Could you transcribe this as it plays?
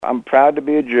I'm proud to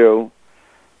be a Jew,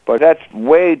 but that's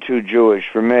way too Jewish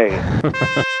for me.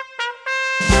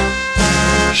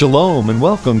 Shalom and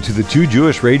welcome to the Too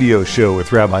Jewish Radio Show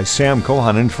with Rabbi Sam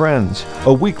Cohen and friends,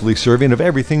 a weekly serving of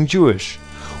everything Jewish.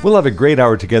 We'll have a great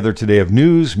hour together today of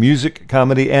news, music,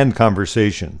 comedy, and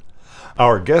conversation.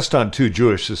 Our guest on Too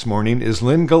Jewish this morning is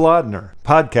Lynne Golodner,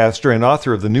 podcaster and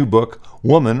author of the new book,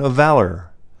 Woman of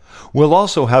Valor. We'll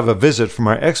also have a visit from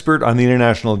our expert on the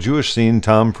international Jewish scene,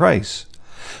 Tom Price.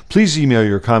 Please email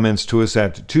your comments to us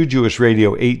at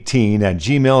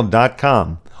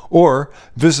toojewishradio18@gmail.com or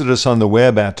visit us on the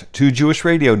web at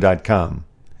toojewishradio.com.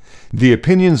 The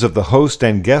opinions of the host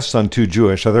and guests on Too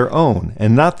Jewish are their own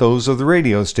and not those of the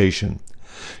radio station.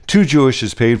 Too Jewish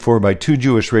is paid for by Too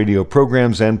Jewish Radio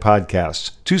programs and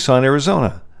podcasts, Tucson,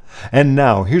 Arizona. And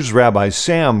now, here's Rabbi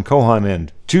Sam Cohen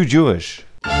and Too Jewish.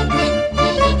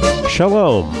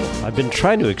 Shalom. I've been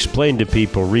trying to explain to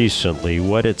people recently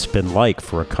what it's been like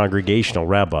for a congregational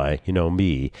rabbi,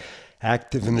 me,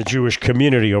 active in the Jewish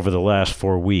community over the last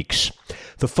 4 weeks.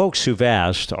 The folks who've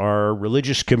asked are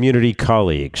religious community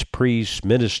colleagues, priests,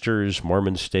 ministers,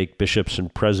 Mormon stake bishops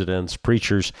and presidents,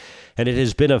 preachers, and it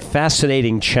has been a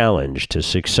fascinating challenge to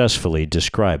successfully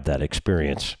describe that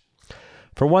experience.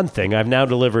 For one thing, I've now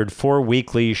delivered 4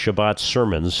 weekly Shabbat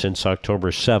sermons since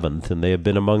October 7th, and they have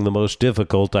been among the most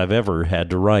difficult I've ever had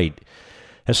to write.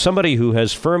 As somebody who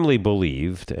has firmly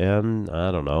believed, and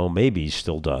maybe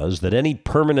still does, that any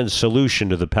permanent solution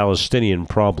to the Palestinian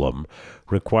problem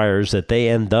requires that they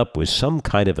end up with some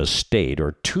kind of a state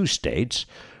or 2 states.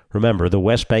 Remember, the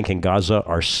West Bank and Gaza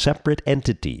are separate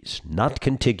entities, not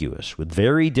contiguous, with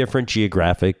very different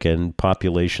geographic and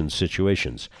population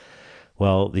situations.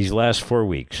 Well, these last 4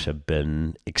 weeks have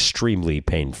been extremely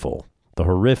painful. The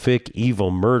horrific,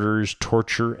 evil murders,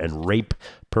 torture, and rape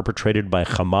perpetrated by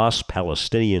Hamas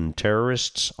Palestinian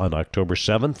terrorists on October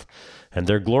 7th, and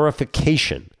their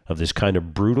glorification of this kind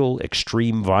of brutal,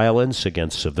 extreme violence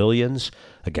against civilians,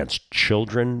 against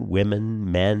children,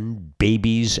 women, men,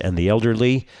 babies, and the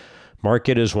elderly, mark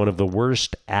it as one of the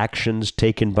worst actions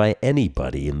taken by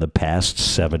anybody in the past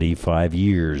 75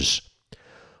 years.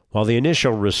 While the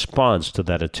initial response to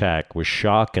that attack was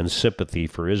shock and sympathy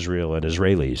for Israel and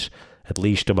Israelis, at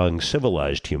least among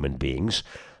civilized human beings,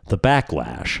 the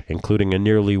backlash, including a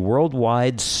nearly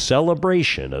worldwide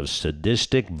celebration of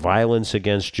sadistic violence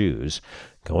against Jews,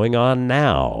 going on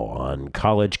now on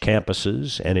college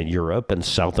campuses and in Europe and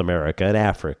South America and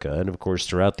Africa, and of course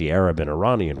throughout the Arab and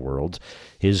Iranian world,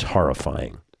 is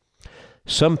horrifying.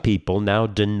 Some people now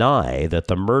deny that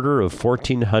the murder of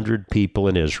 1,400 people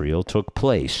in Israel took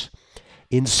place,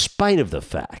 in spite of the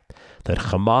fact that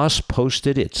Hamas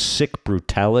posted its sick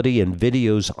brutality and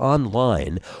videos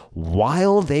online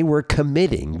while they were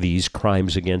committing these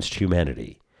crimes against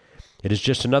humanity. It is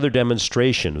just another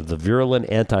demonstration of the virulent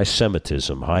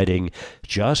anti-Semitism hiding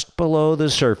just below the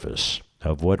surface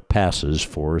of what passes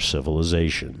for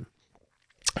civilization.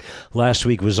 Last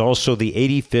week was also the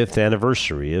 85th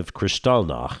anniversary of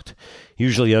Kristallnacht,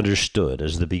 usually understood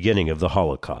as the beginning of the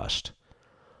Holocaust.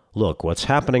 Look, what's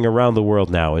happening around the world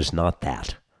now is not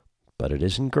that, but it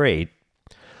isn't great.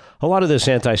 A lot of this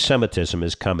anti-Semitism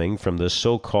is coming from the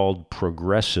so-called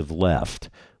progressive left,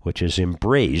 which has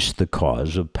embraced the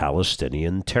cause of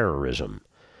Palestinian terrorism.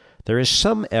 There is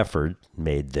some effort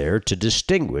made there to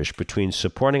distinguish between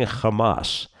supporting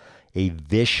Hamas, a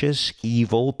vicious,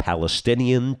 evil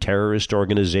Palestinian terrorist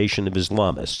organization of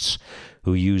Islamists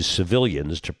who use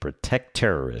civilians to protect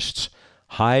terrorists,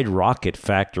 hide rocket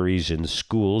factories in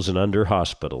schools and under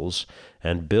hospitals,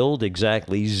 and build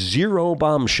exactly 0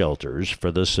 bomb shelters for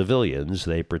the civilians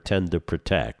they pretend to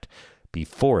protect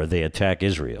before they attack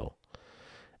Israel,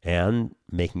 and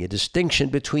making a distinction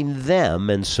between them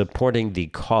and supporting the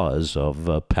cause of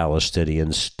a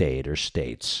Palestinian state or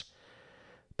states.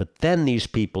 But then these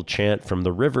people chant from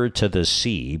the river to the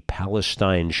sea,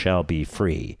 Palestine shall be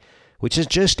free, which is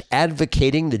just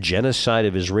advocating the genocide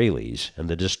of Israelis and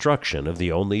the destruction of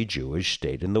the only Jewish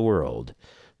state in the world.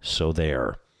 So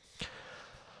there.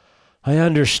 I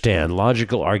understand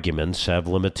logical arguments have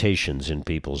limitations in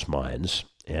people's minds,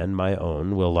 and my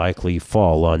own will likely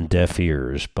fall on deaf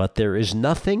ears, but there is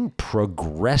nothing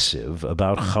progressive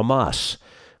about Hamas,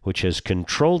 which has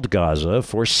controlled Gaza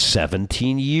for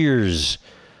 17 years.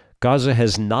 Gaza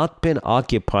has not been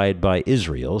occupied by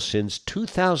Israel since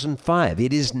 2005.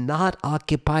 It is not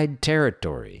occupied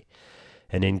territory.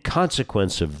 And in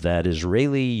consequence of that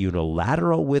Israeli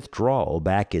unilateral withdrawal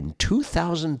back in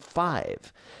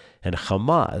 2005, and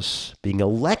Hamas being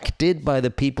elected by the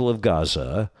people of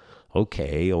Gaza,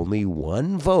 Okay, only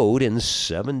one vote in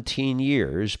 17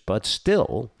 years, but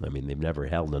still, I mean, they've never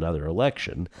held another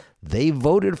election. They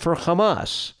voted for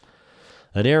Hamas,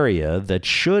 an area that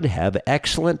should have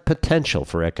excellent potential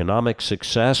for economic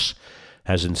success,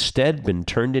 has instead been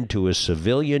turned into a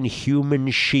civilian human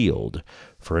shield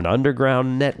for an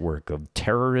underground network of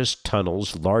terrorist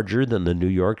tunnels larger than the New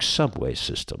York subway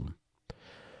system.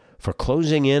 For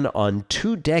closing in on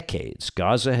 2 decades,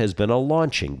 Gaza has been a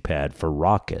launching pad for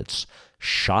rockets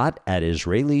shot at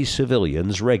Israeli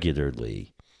civilians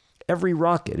regularly. Every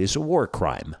rocket is a war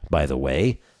crime, by the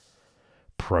way.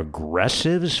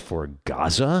 Progressives for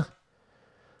Gaza?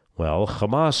 Well,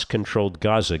 Hamas-controlled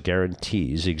Gaza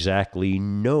guarantees exactly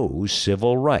no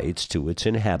civil rights to its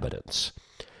inhabitants.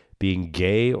 Being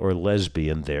gay or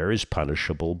lesbian there is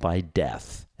punishable by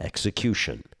death,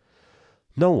 execution.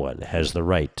 No one has the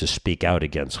right to speak out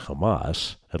against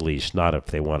Hamas, at least not if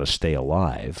they want to stay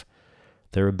alive.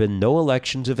 There have been no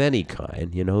elections of any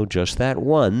kind, just that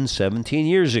one 17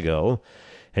 years ago,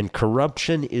 and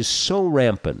corruption is so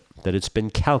rampant that it's been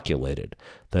calculated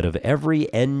that of every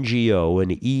NGO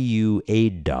and EU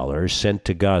aid dollar sent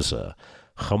to Gaza,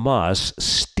 Hamas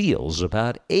steals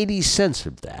about 80 cents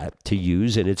of that to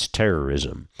use in its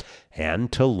terrorism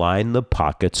and to line the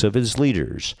pockets of its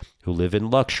leaders who live in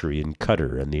luxury in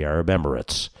Qatar and the Arab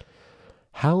Emirates.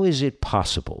 How is it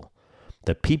possible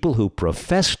that people who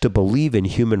profess to believe in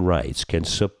human rights can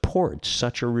support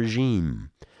such a regime?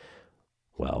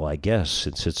 Well, I guess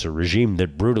since it's a regime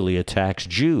that brutally attacks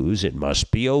Jews, it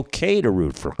must be okay to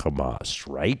root for Hamas,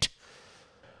 right?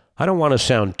 I don't want to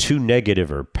sound too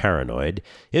negative or paranoid.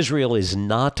 Israel is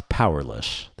not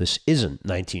powerless. This isn't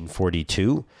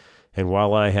 1942. And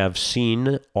while I have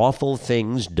seen awful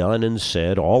things done and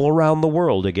said all around the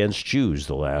world against Jews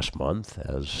the last month,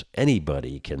 as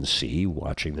anybody can see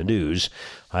watching the news,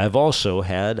 I have also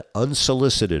had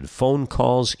unsolicited phone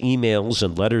calls, emails,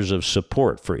 and letters of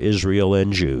support for Israel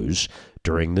and Jews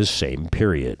during this same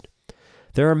period.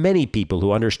 There are many people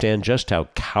who understand just how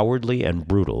cowardly and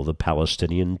brutal the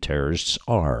Palestinian terrorists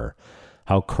are,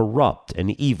 how corrupt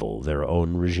and evil their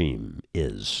own regime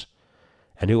is,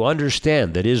 and who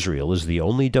understand that Israel is the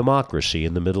only democracy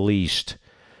in the Middle East.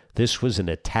 This was an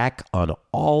attack on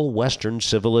all Western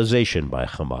civilization by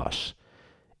Hamas.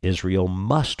 Israel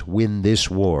must win this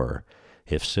war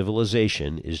if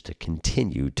civilization is to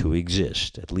continue to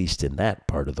exist, at least in that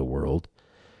part of the world.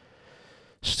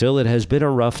 Still, it has been a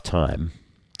rough time.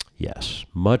 Yes,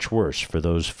 much worse for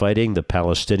those fighting the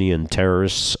Palestinian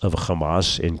terrorists of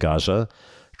Hamas in Gaza,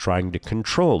 trying to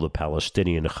control the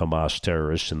Palestinian Hamas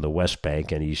terrorists in the West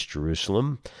Bank and East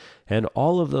Jerusalem, and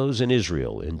all of those in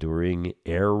Israel enduring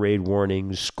air raid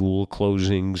warnings, school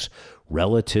closings,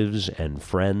 relatives and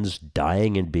friends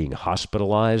dying and being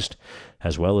hospitalized,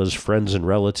 as well as friends and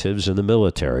relatives in the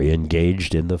military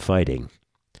engaged in the fighting.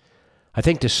 I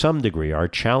think to some degree our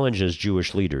challenge as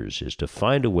Jewish leaders is to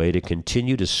find a way to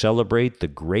continue to celebrate the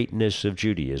greatness of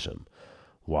Judaism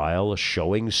while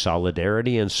showing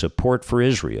solidarity and support for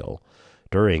Israel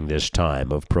during this time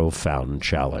of profound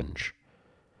challenge.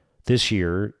 This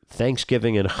year,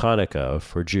 Thanksgiving and Hanukkah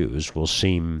for Jews will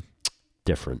seem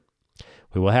different.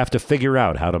 We will have to figure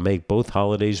out how to make both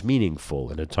holidays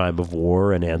meaningful in a time of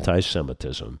war and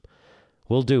anti-Semitism.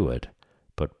 We'll do it,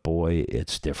 but boy,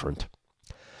 it's different.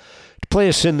 To play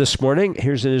us in this morning,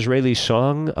 here's an Israeli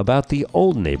song about the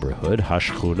old neighborhood,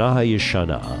 Hashchuna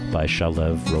HaYeshana, by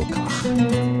Shalev Rokach.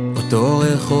 אותו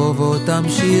רחוב, אותם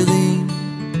שירים,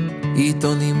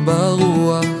 עיתונים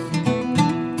ברוח,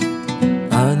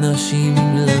 אנשים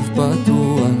עם לב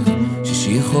פתוח,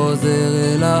 שישי חוזר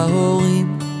אל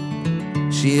ההורים,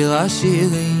 שיר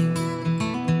השירים,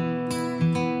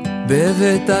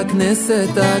 בבית הכנסת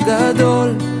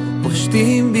הגדול,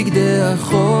 פושטים בגדי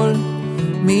החול,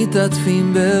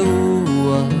 מתעטפים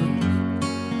ברוח.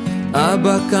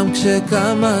 אבא קם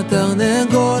כשקם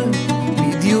התרנגול,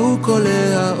 בדיוק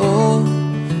עולה האור,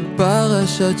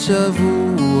 פרשת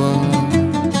שבוע.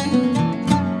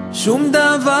 שום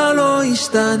דבר לא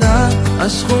השתנה,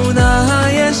 השכונה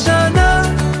הישנה,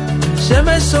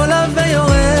 שמש עולה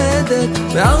ויורדת,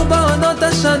 בארבע עונות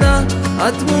השנה,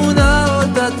 התמונה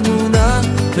אותה תמונה,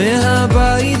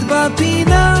 מהבית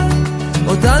בפינה,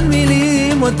 אותן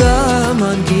מילים, אותה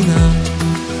מנגינה,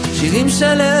 שירים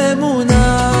של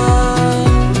אמונה.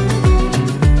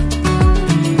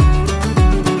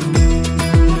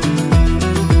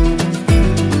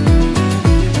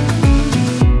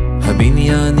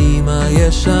 הבניינים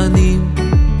הישנים,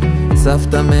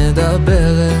 סבתא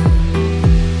מדברת,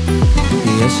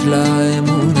 יש לה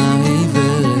אמונה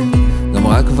עיוורת,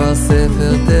 גמרה כבר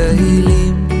ספר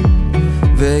תהילים,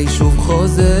 והיא שוב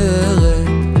חוזרת,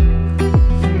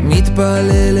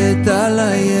 מתפללת על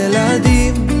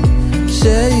הילדים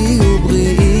שיהיו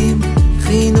בריאים,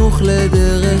 חינוך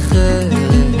לדרך ארץ.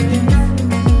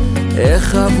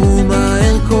 איך עברו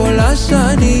מהר כל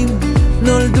השנים,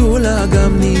 נולדו לה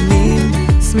גם נינים,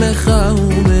 שמחה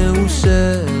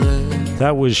ומאושרת.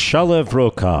 That was Shalev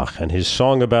Rokach and his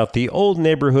song about the old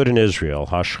neighborhood in Israel,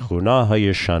 Hashchuna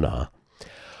HaYeshana.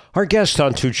 Our guest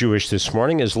on Too Jewish this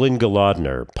morning is Lynne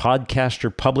Golodner,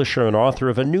 podcaster, publisher, and author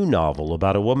of a new novel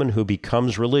about a woman who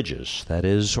becomes religious, that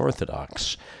is,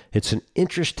 Orthodox. It's an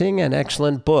interesting and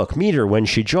excellent book. Meet her when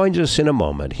she joins us in a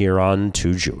moment here on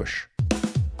Too Jewish.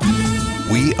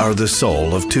 We are the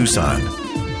soul of Tucson.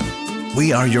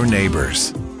 We are your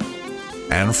neighbors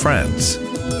and friends.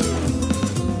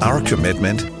 Our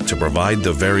commitment to provide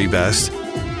the very best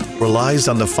relies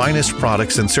on the finest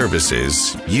products and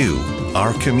services you,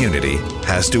 our community,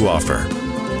 has to offer.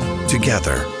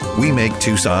 Together, we make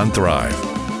Tucson thrive.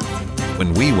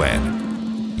 When we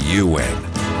win, you win.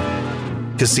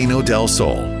 Casino del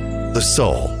Sol, the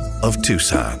soul of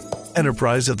Tucson.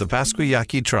 Enterprise of the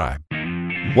Pasquayaqui tribe.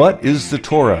 What is the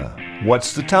Torah?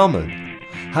 What's the Talmud?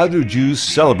 How do Jews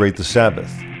celebrate the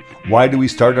Sabbath? Why do we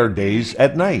start our days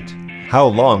at night? How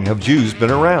long have Jews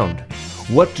been around?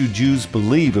 What do Jews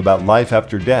believe about life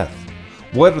after death?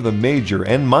 What are the major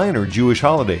and minor Jewish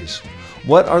holidays?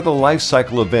 What are the life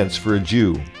cycle events for a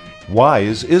Jew? Why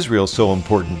is Israel so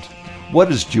important? What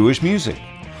is Jewish music?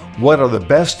 What are the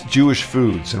best Jewish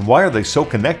foods and why are they so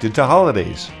connected to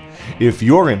holidays? If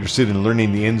you're interested in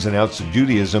learning the ins and outs of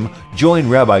Judaism, join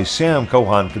Rabbi Sam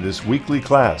Cohen for this weekly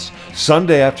class,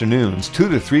 Sunday afternoons 2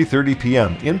 to 3:30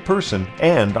 p.m. in person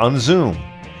and on Zoom.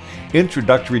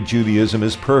 Introductory Judaism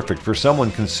is perfect for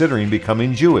someone considering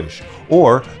becoming Jewish,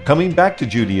 or coming back to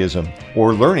Judaism,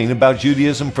 or learning about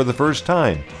Judaism for the first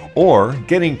time, or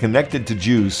getting connected to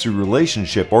Jews through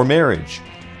relationship or marriage.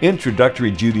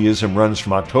 Introductory Judaism runs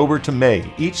from October to May,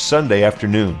 each Sunday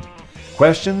afternoon.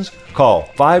 Questions? Call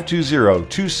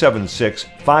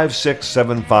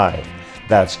 520-276-5675.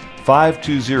 That's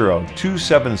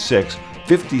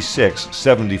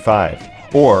 520-276-5675.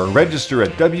 Or register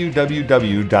at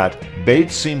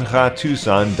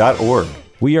www.beitsimchatucson.org.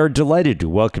 We are delighted to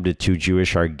welcome to Too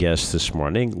Jewish our guest this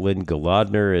morning. Lynne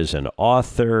Golodner is an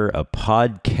author, a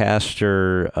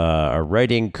podcaster, a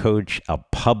writing coach, a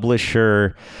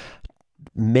publisher,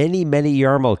 many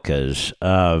yarmulkes,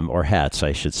 or hats,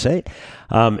 I should say.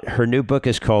 Her new book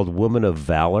is called Woman of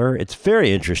Valor. It's a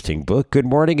very interesting book. Good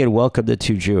morning and welcome to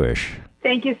Too Jewish.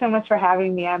 Thank you so much for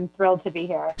having me. I'm thrilled to be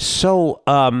here. So,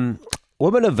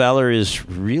 Woman of Valor is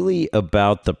really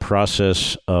about the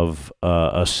process of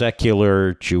a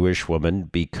secular Jewish woman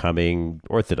becoming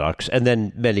Orthodox, and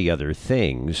then many other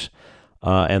things,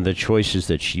 and the choices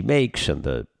that she makes and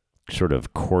the sort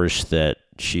of course that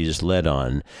she's led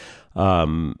on.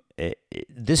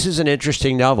 This is an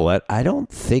interesting novel. I don't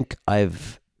think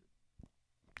I've,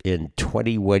 in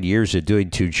 21 years of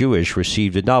doing Too Jewish,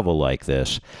 received a novel like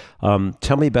this.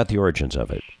 Tell me about the origins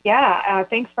of it. Yeah,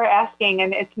 thanks for asking.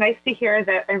 And it's nice to hear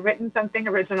that I've written something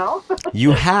original.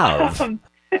 You have.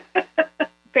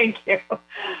 Thank you.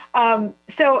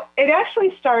 So it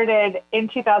actually started in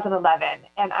 2011,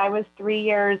 and I was 3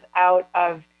 years out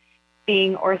of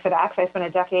being Orthodox. I spent a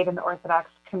decade in the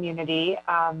Orthodox community.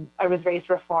 I was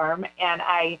raised Reform, and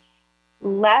I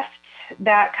left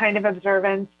that kind of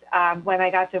observance when I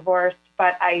got divorced,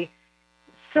 but I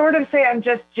sort of say I'm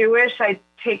just Jewish. I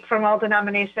take from all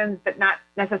denominations, but not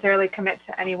necessarily commit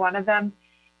to any one of them.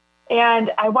 And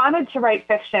I wanted to write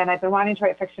fiction. I've been wanting to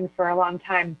write fiction for a long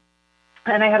time.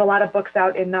 And I had a lot of books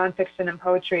out in nonfiction and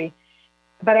poetry,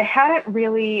 but I hadn't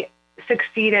really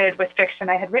succeeded with fiction.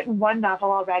 I had written one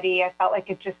novel already. I felt like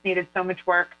it just needed so much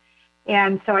work.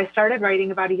 And so I started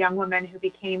writing about a young woman who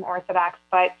became Orthodox,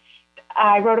 but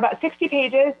I wrote about 60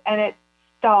 pages and it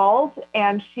stalled,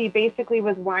 and she basically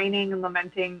was whining and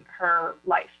lamenting her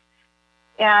life.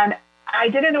 And I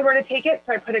didn't know where to take it,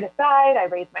 so I put it aside. I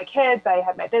raised my kids. I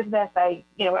had my business. I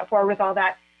went forward with all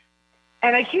that.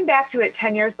 And I came back to it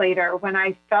 10 years later when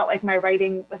I felt like my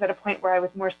writing was at a point where I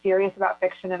was more serious about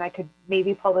fiction and I could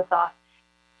maybe pull this off.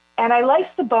 And I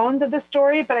liked the bones of the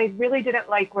story, but I really didn't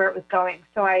like where it was going.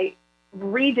 So I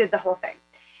redid the whole thing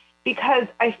because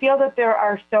I feel that there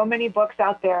are so many books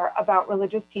out there about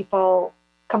religious people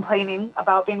complaining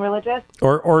about being religious.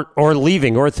 Or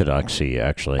leaving Orthodoxy,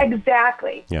 actually.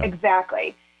 Exactly. Yeah.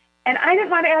 Exactly. And I didn't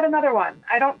want to add another one.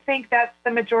 I don't think that's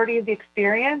the majority of the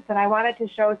experience. And I wanted to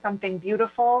show something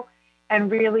beautiful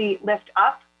and really lift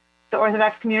up the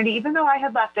Orthodox community, even though I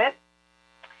had left it.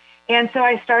 And so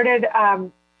I started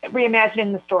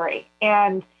reimagining the story.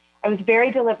 And I was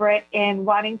very deliberate in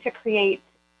wanting to create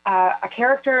a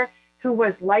character who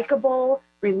was likable,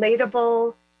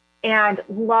 relatable, and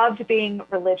loved being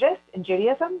religious in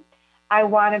Judaism. I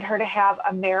wanted her to have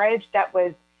a marriage that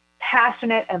was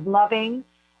passionate and loving,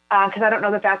 because I don't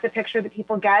know that that's a picture that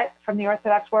people get from the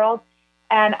Orthodox world.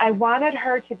 And I wanted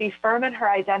her to be firm in her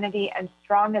identity and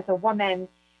strong as a woman,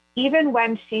 even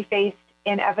when she faced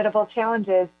inevitable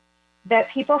challenges that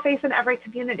people face in every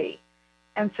community.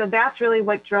 And so that's really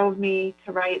what drove me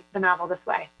to write the novel this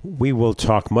way. We will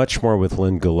talk much more with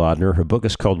Lynne Golodner. Her book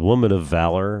is called Woman of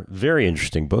Valor. Very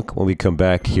interesting book when we come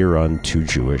back here on Too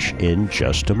Jewish in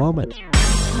just a moment.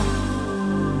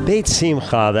 Beit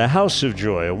Simcha, the House of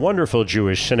Joy, a wonderful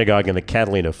Jewish synagogue in the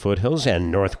Catalina foothills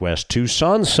and northwest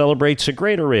Tucson, celebrates a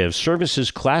great array of services,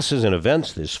 classes, and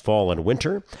events this fall and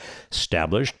winter.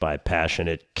 Established by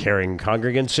passionate, caring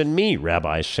congregants and me,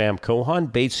 Rabbi Sam Cohen,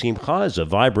 Beit Simcha is a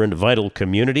vibrant, vital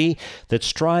community that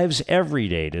strives every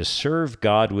day to serve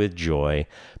God with joy.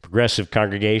 Progressive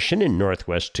congregation in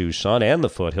northwest Tucson and the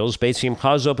foothills, Beit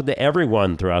Simcha is open to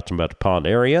everyone throughout the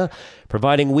metropolitan area,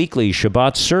 providing weekly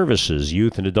Shabbat services,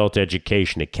 youth and adult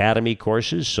education academy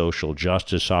courses, social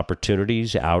justice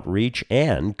opportunities, outreach,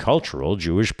 and cultural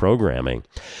Jewish programming.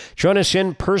 Join us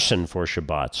in person for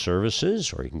Shabbat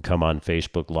services, or you can come on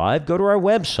Facebook Live. Go to our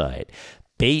website,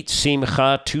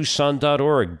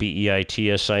 BeitSimchaTucson.org,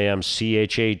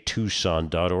 BeitSimcha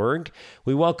Tucson.org.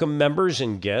 We welcome members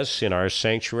and guests in our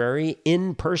sanctuary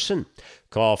in person.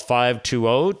 Call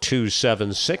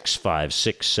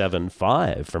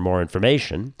 520-276-5675 for more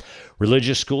information.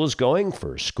 Religious school is going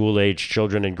for school-aged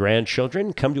children and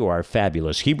grandchildren. Come to our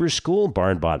fabulous Hebrew school,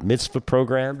 bar and bat mitzvah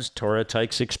programs, Torah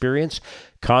Tykes experience,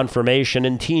 confirmation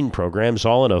and teen programs,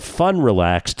 all in a fun,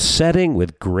 relaxed setting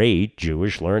with great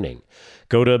Jewish learning.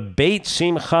 Go to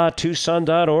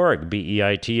BeitSimchaTucson.org,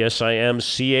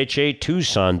 BeitSimcha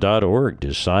Tucson.org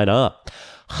to sign up.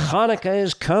 Hanukkah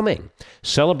is coming.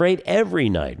 Celebrate every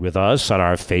night with us on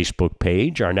our Facebook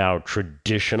page, our now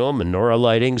traditional menorah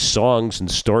lighting, songs, and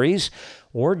stories.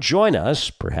 Or join us,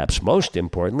 perhaps most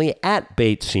importantly, at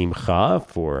Beit Simcha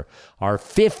for our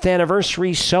 5th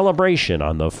anniversary celebration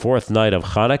on the 4th night of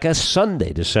Hanukkah,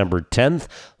 Sunday, December 10th,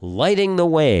 lighting the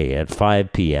way at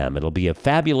 5 p.m. It'll be a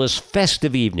fabulous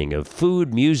festive evening of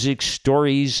food, music,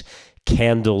 stories,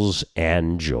 candles,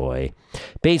 and joy.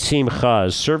 Beit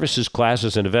Simcha's services,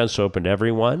 classes, and events open to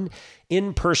everyone.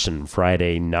 In person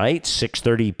Friday night,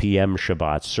 6:30 p.m.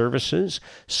 Shabbat services.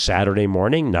 Saturday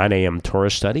morning, 9 a.m. Torah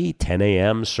study, 10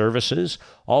 a.m. services.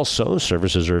 Also,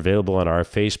 services are available on our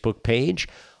Facebook page.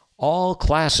 All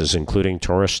classes, including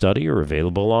Torah study, are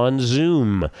available on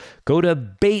Zoom. Go to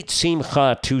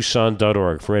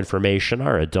BeitSimchaTucson.org for information.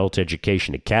 Our Adult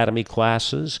Education Academy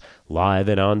classes, live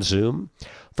and on Zoom.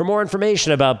 For more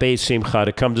information about Beit Simcha,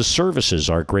 to come to services,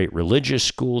 our great religious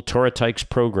school, Torah Tykes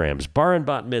programs, bar and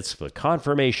bat mitzvah,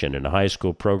 confirmation and high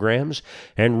school programs,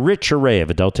 and rich array of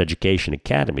adult education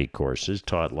academy courses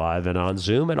taught live and on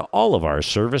Zoom, and all of our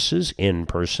services in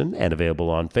person and available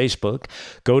on Facebook,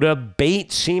 go to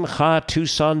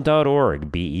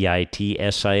BeitSimchaTucson.org,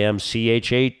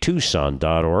 BeitSimcha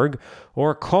Tucson.org,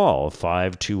 or call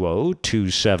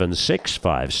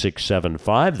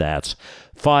 520-276-5675. That's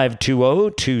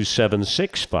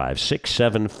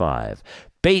 520-276-5675.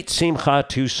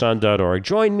 BeitSimchaTucson.org.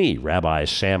 Join me, Rabbi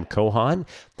Sam Cohen,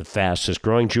 the fastest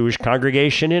growing Jewish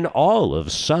congregation in all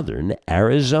of southern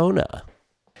Arizona.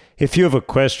 If you have a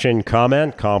question,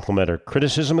 comment, compliment, or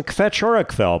criticism, a kvetch or a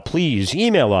kvel, please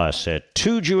email us at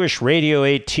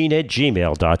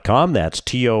toojewishradio18@gmail.com. That's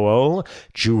TOO,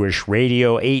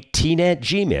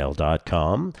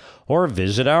 jewishradio18@gmail.com. Or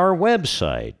visit our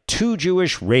website,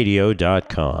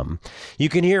 toojewishradio.com. You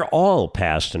can hear all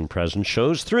past and present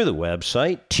shows through the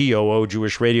website,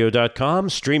 toojewishradio.com,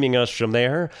 streaming us from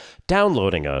there,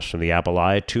 downloading us from the Apple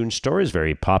iTunes Store's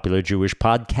very popular Jewish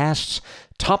podcasts.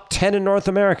 Top 10 in North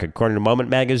America, according to Moment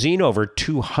Magazine, over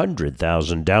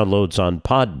 200,000 downloads on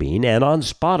Podbean and on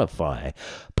Spotify.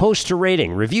 Post a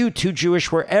rating, review Too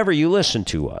Jewish wherever you listen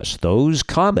to us. Those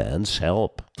comments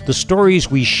help. The stories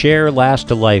we share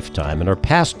last a lifetime and are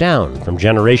passed down from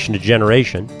generation to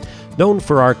generation. Known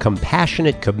for our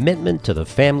compassionate commitment to the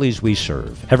families we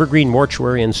serve, Evergreen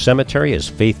Mortuary and Cemetery has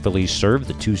faithfully served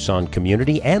the Tucson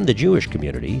community and the Jewish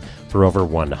community for over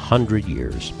 100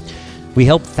 years. We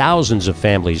help thousands of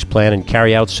families plan and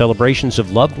carry out celebrations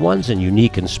of loved ones in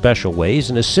unique and special ways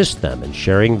and assist them in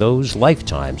sharing those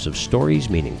lifetimes of stories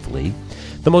meaningfully.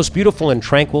 The most beautiful and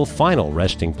tranquil final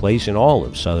resting place in all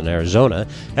of southern Arizona,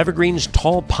 Evergreen's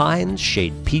tall pines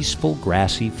shade peaceful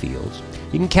grassy fields.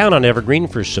 You can count on Evergreen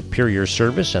for superior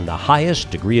service and the highest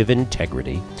degree of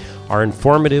integrity. Our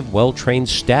informative, well-trained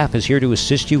staff is here to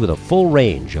assist you with a full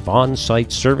range of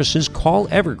on-site services. Call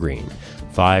Evergreen,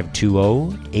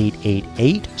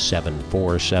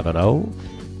 520-888-7470,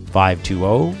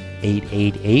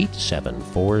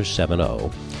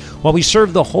 520-888-7470. While we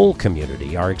serve the whole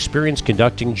community, our experience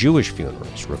conducting Jewish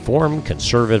funerals, Reformed,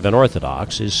 Conservative, and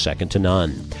Orthodox, is second to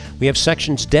none. We have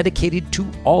sections dedicated to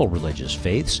all religious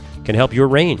faiths, can help you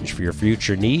arrange for your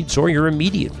future needs or your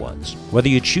immediate ones. Whether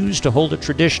you choose to hold a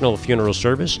traditional funeral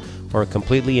service or a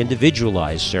completely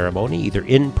individualized ceremony, either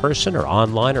in person or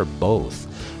online or both,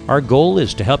 our goal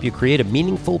is to help you create a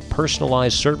meaningful,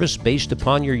 personalized service based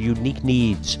upon your unique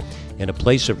needs in a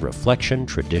place of reflection,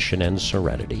 tradition, and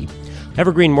serenity.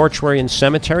 Evergreen Mortuary and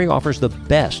Cemetery offers the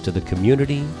best to the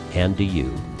community and to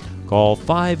you. Call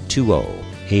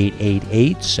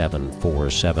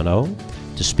 520-888-7470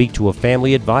 to speak to a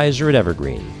family advisor at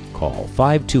Evergreen. Call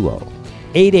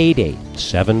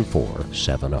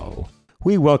 520-888-7470.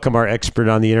 We welcome our expert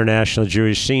on the international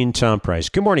Jewish scene, Tom Price.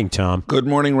 Good morning, Tom. Good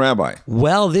morning, Rabbi.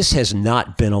 Well, this has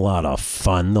not been a lot of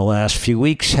fun the last few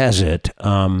weeks, has it?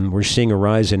 We're seeing a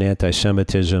rise in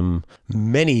anti-Semitism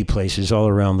many places all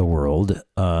around the world,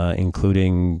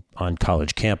 including on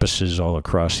college campuses all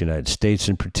across the United States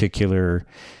in particular,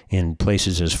 in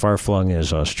places as far-flung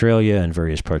as Australia and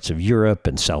various parts of Europe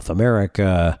and South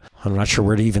America. I'm not sure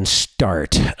where to even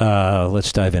start.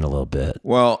 Let's dive in a little bit.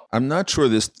 Well, I'm not sure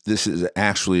this is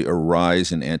actually a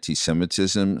rise in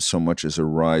anti-Semitism so much as a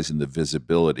rise in the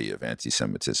visibility of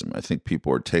anti-Semitism. I think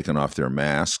people are taking off their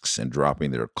masks and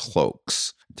dropping their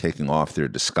cloaks, taking off their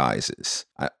disguises.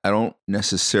 I don't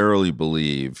necessarily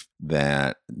believe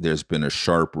that there's been a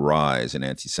sharp rise in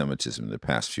anti-Semitism in the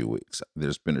past few weeks.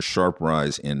 There's been a sharp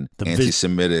rise in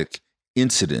anti-Semitic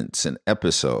incidents and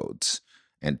episodes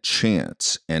and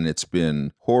chants, and it's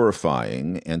been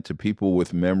horrifying. And to people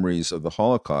with memories of the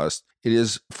Holocaust, it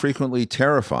is frequently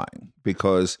terrifying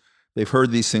because they've heard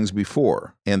these things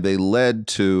before, and they led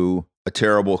to a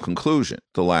terrible conclusion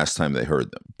the last time they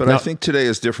heard them. But now, I think today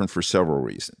is different for several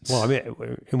reasons. Well, I mean,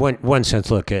 in one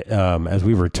sense, look, as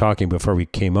we were talking before we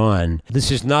came on, this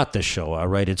is not the Shoah,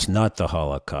 right? It's not the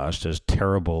Holocaust, as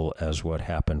terrible as what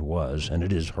happened was, and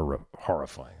it is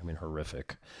horrifying. I mean,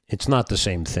 horrific. It's not the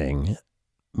same thing,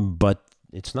 but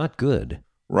it's not good.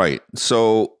 Right.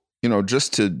 So,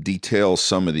 just to detail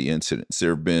some of the incidents,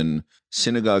 there have been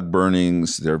synagogue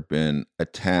burnings, there have been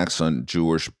attacks on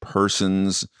Jewish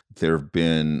persons, there have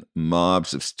been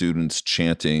mobs of students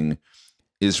chanting,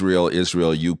 Israel,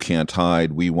 Israel, you can't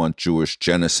hide, we want Jewish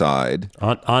genocide.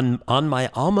 On my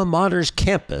alma mater's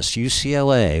campus,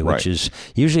 UCLA, which is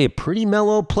usually a pretty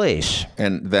mellow place.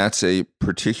 And that's a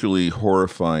particularly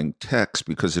horrifying text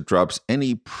because it drops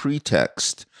any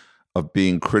pretext of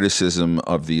being criticism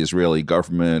of the Israeli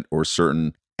government or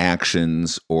certain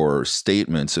actions or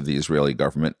statements of the Israeli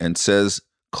government and says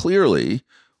clearly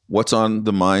what's on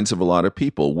the minds of a lot of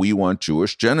people. We want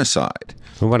Jewish genocide.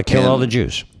 We want to kill all the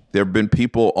Jews. There have been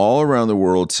people all around the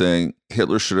world saying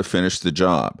Hitler should have finished the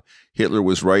job. Hitler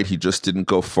was right. He just didn't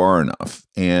go far enough.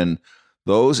 And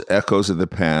those echoes of the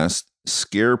past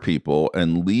scare people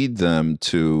and lead them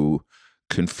to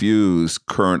confuse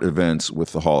current events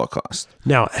with the Holocaust.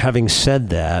 Now, having said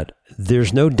that,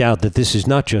 there's no doubt that this is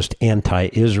not just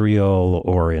anti-Israel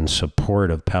or in support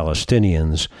of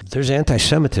Palestinians. There's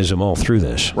anti-Semitism all through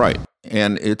this. Right.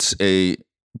 And it's a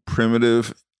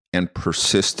primitive and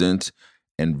persistent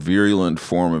and virulent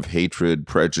form of hatred,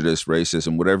 prejudice,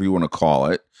 racism, whatever you want to call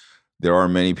it. There are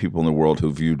many people in the world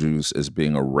who view Jews as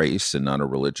being a race and not a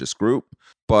religious group.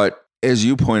 But as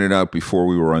you pointed out before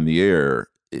we were on the air,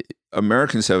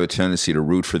 Americans have a tendency to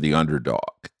root for the underdog.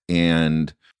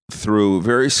 And through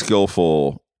very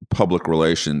skillful public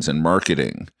relations and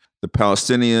marketing, the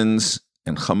Palestinians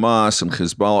and Hamas and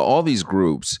Hezbollah, all these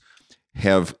groups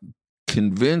have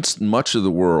convinced much of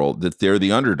the world that they're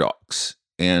the underdogs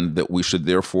and that we should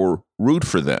therefore root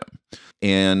for them.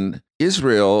 And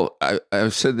Israel,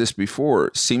 I've said this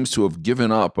before, seems to have given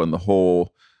up on the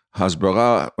whole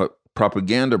Hasbara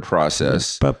propaganda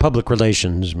process. But public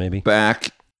relations, maybe.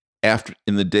 Back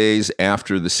in the days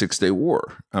after the 6-Day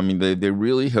War. I mean, they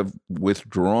really have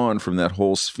withdrawn from that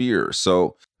whole sphere.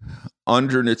 So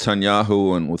under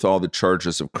Netanyahu and with all the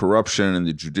charges of corruption and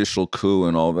the judicial coup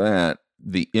and all that,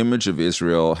 the image of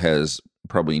Israel has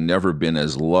probably never been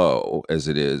as low as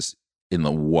it is in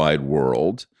the wide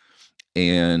world.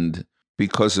 And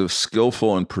because of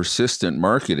skillful and persistent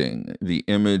marketing, the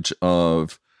image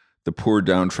of the poor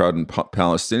downtrodden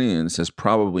Palestinians has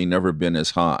probably never been as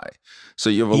high. So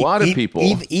you have a lot of people.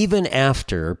 Even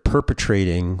after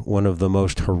perpetrating one of the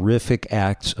most horrific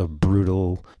acts of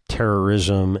brutal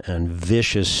terrorism and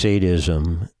vicious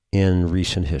sadism in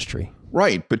recent history.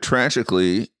 Right. But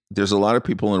tragically, there's a lot of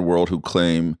people in the world who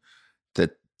claim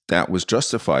that that was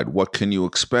justified. What can you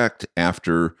expect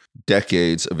after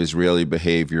decades of Israeli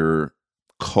behavior,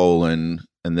 and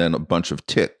then a bunch of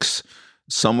ticks,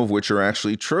 some of which are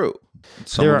actually true,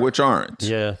 some of which aren't.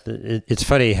 Yeah. It's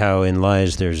funny how in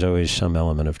lies there's always some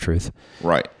element of truth.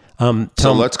 Right. Tom,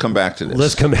 so let's come back to this.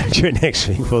 Let's come back to it next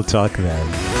week. We'll talk then.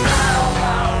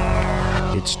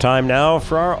 It's time now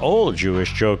for our old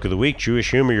Jewish joke of the week. Jewish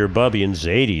humor your Bubby and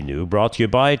Zadie knew, brought to you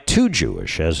by Too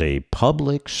Jewish as a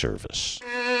public service.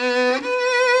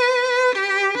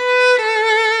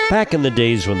 Back in the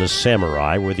days when the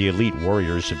samurai were the elite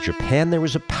warriors of Japan, there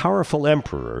was a powerful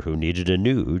emperor who needed a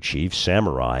new chief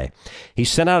samurai. He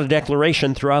sent out a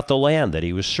declaration throughout the land that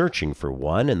he was searching for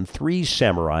one, and 3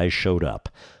 samurai showed up.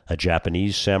 A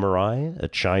Japanese samurai, a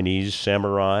Chinese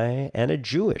samurai, and a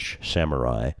Jewish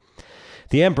samurai.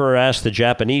 The emperor asked the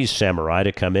Japanese samurai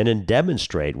to come in and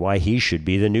demonstrate why he should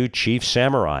be the new chief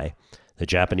samurai. The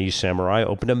Japanese samurai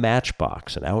opened a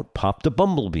matchbox, and out popped a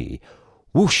bumblebee.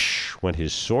 Whoosh went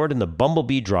his sword, and the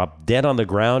bumblebee dropped dead on the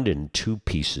ground in 2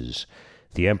 pieces.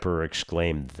 The emperor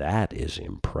exclaimed, "That is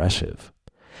impressive."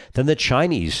 Then the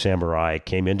Chinese samurai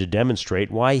came in to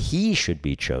demonstrate why he should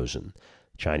be chosen.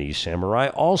 The Chinese samurai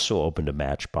also opened a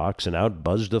matchbox, and out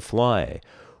buzzed a fly.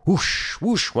 Whoosh,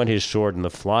 whoosh went his sword, and the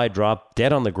fly dropped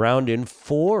dead on the ground in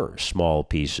 4 small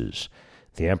pieces.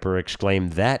 The emperor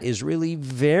exclaimed, "That is really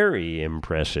very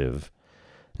impressive."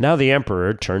 Now the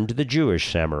emperor turned to the Jewish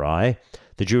samurai.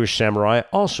 The Jewish samurai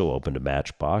also opened a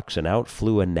matchbox, and out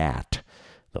flew a gnat.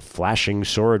 The flashing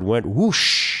sword went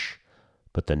whoosh,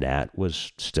 but the gnat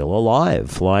was still alive,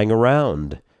 flying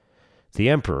around. The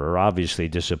emperor, obviously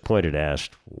disappointed,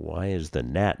 asked, "Why is the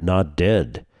gnat not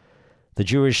dead?" The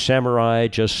Jewish samurai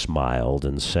just smiled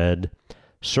and said,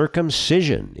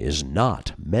 "Circumcision is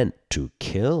not meant to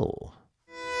kill."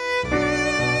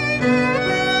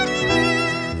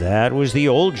 That was the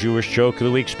old Jewish joke of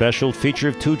the week, special feature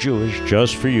of Too Jewish,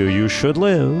 just for you. You should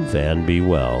live and be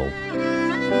well.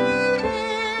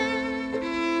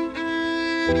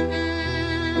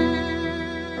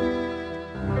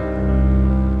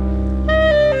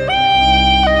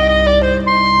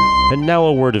 And now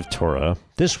a word of Torah.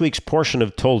 This week's portion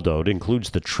of Toldot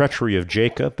includes the treachery of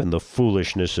Jacob and the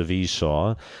foolishness of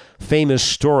Esau, famous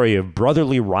story of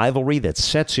brotherly rivalry that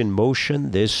sets in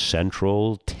motion this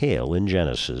central tale in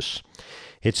Genesis.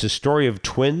 It's a story of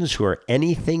twins who are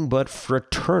anything but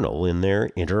fraternal in their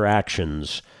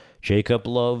interactions. Jacob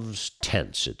loves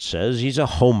tents, it says. He's a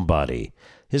homebody.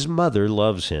 His mother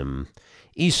loves him.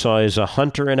 Esau is a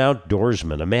hunter and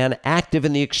outdoorsman, a man active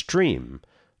in the extreme,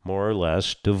 more or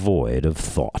less devoid of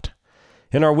thought.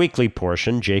 In our weekly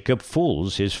portion, Jacob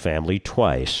fools his family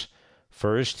twice.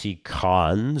 First, he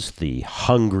cons the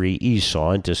hungry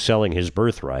Esau into selling his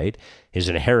birthright, his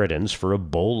inheritance, for a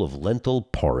bowl of lentil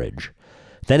porridge.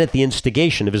 Then, at the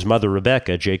instigation of his mother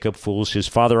Rebekah, Jacob fools his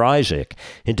father Isaac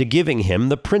into giving him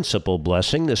the principal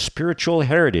blessing, the spiritual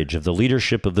heritage of the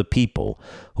leadership of the people,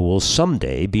 who will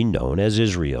someday be known as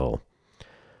Israel.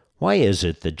 Why is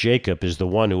it that Jacob is the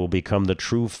one who will become the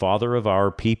true father of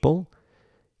our people?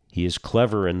 He is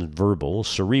clever and verbal,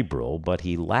 cerebral, but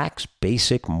he lacks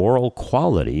basic moral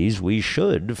qualities we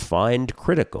should find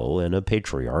critical in a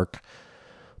patriarch.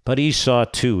 But Esau,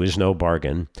 too, is no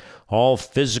bargain. All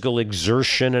physical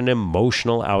exertion and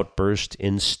emotional outburst,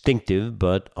 instinctive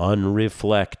but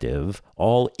unreflective,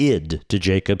 all id to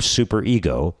Jacob's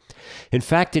superego. In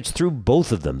fact, it's through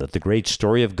both of them that the great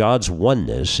story of God's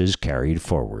oneness is carried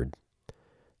forward.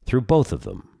 Through both of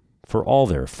them, for all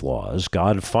their flaws,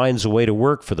 God finds a way to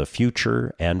work for the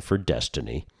future and for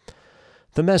destiny.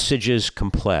 The message is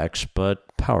complex but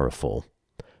powerful.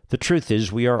 The truth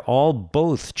is, we are all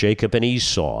both Jacob and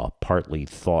Esau, partly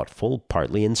thoughtful,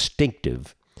 partly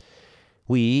instinctive.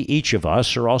 We, each of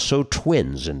us, are also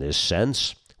twins in this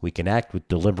sense. We can act with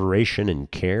deliberation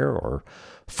and care, or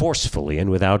forcefully and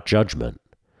without judgment.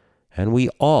 And we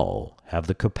all have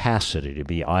the capacity to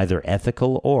be either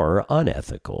ethical or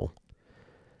unethical.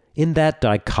 In that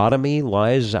dichotomy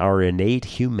lies our innate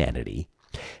humanity.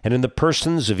 And in the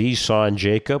persons of Esau and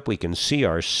Jacob, we can see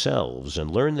ourselves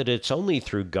and learn that it's only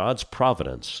through God's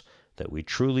providence that we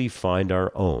truly find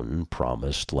our own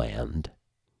promised land.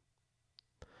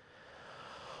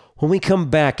 When we come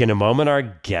back in a moment, our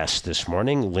guest this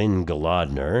morning, Lynne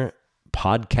Golodner,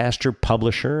 podcaster,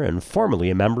 publisher, and formerly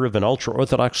a member of an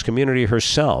ultra-Orthodox community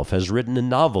herself, has written a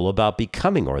novel about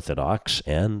becoming Orthodox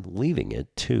and leaving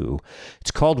it, too.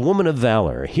 It's called Woman of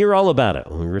Valor. Hear all about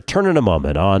it when we return in a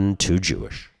moment on Too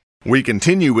Jewish. We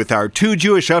continue with our Too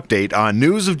Jewish update on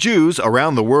news of Jews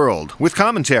around the world with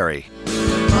commentary.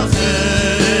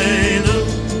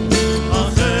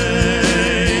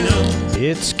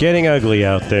 It's getting ugly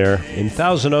out there. In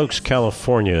Thousand Oaks,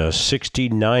 California, a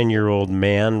 69-year-old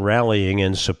man rallying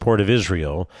in support of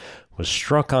Israel was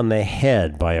struck on the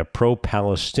head by a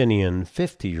pro-Palestinian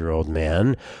 50-year-old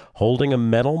man holding a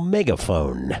metal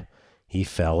megaphone. He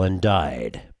fell and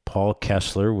died. Paul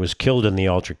Kessler was killed in the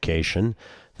altercation.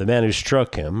 The man who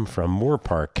struck him, from Moore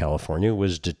Park, California,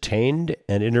 was detained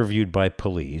and interviewed by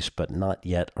police, but not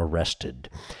yet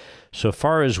arrested. So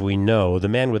far as we know, the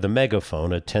man with the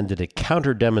megaphone attended a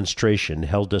counter-demonstration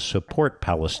held to support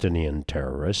Palestinian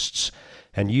terrorists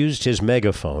and used his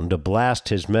megaphone to blast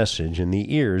his message in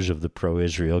the ears of the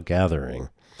pro-Israel gathering.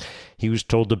 He was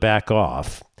told to back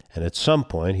off, and at some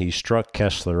point he struck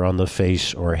Kessler on the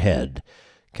face or head.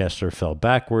 Kessler fell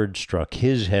backward, struck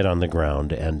his head on the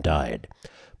ground, and died.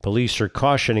 Police are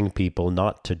cautioning people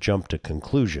not to jump to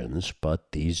conclusions,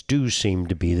 but these do seem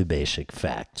to be the basic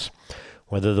facts.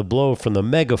 Whether the blow from the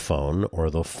megaphone or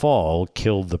the fall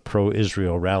killed the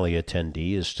pro-Israel rally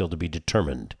attendee is still to be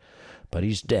determined. But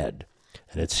he's dead,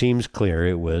 and it seems clear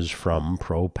it was from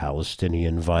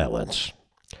pro-Palestinian violence.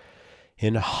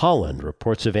 In Holland,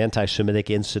 reports of anti-Semitic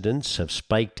incidents have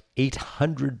spiked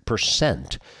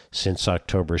 800% since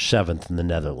October 7th in the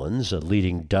Netherlands, a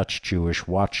leading Dutch Jewish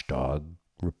watchdog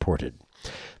reported.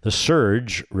 The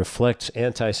surge reflects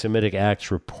anti-Semitic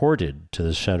acts reported to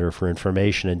the Center for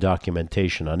Information and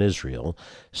Documentation on Israel,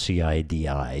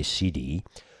 CIDI-CD,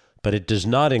 but it does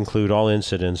not include all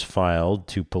incidents filed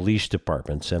to police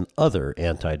departments and other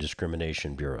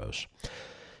anti-discrimination bureaus.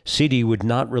 CD would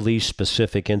not release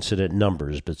specific incident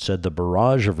numbers, but said the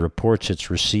barrage of reports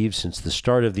it's received since the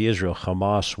start of the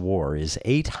Israel-Hamas war is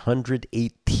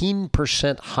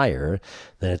 818% higher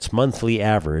than its monthly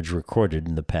average recorded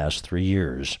in the past 3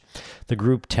 years. The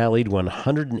group tallied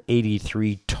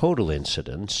 183 total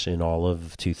incidents in all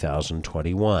of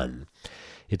 2021.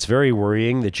 It's very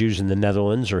worrying that Jews in the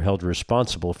Netherlands are held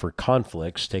responsible for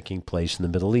conflicts taking place in the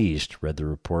Middle East, read the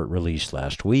report released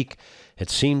last week. It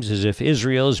seems as if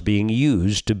Israel is being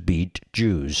used to beat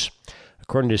Jews.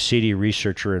 According to CD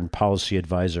researcher and policy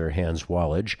advisor Hans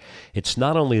Wallage, it's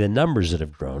not only the numbers that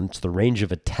have grown, it's the range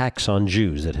of attacks on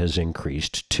Jews that has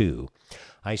increased too.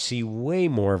 I see way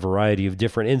more variety of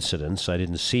different incidents I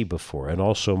didn't see before, and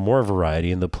also more variety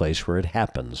in the place where it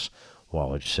happens.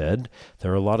 Wallach said,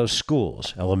 there are a lot of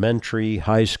schools, elementary,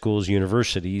 high schools,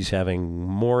 universities having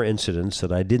more incidents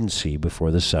that I didn't see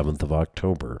before the 7th of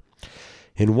October.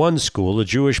 In one school, a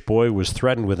Jewish boy was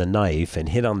threatened with a knife and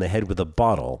hit on the head with a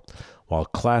bottle, while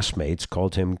classmates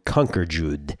called him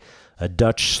Kankerjude, a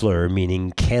Dutch slur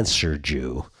meaning cancer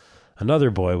Jew.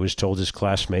 Another boy was told his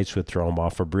classmates would throw him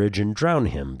off a bridge and drown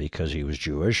him because he was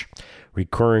Jewish.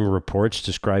 Recurring reports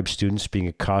describe students being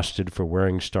accosted for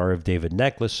wearing Star of David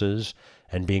necklaces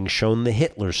and being shown the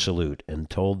Hitler salute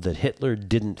and told that Hitler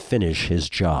didn't finish his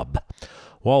job.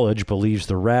 Wallage believes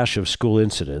the rash of school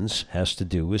incidents has to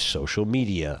do with social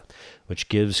media, which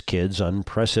gives kids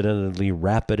unprecedentedly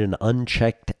rapid and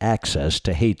unchecked access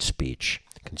to hate speech,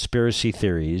 conspiracy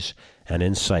theories, and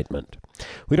incitement.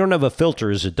 We don't have a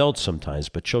filter as adults sometimes,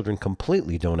 but children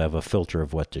completely don't have a filter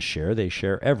of what to share. They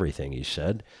share everything, he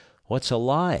said. What's a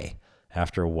lie?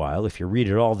 After a while, if you read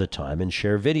it all the time and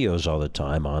share videos all the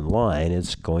time online,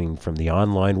 it's going from the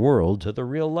online world to the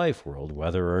real-life world,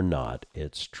 whether or not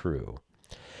it's true.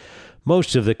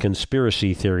 Most of the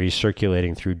conspiracy theories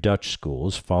circulating through Dutch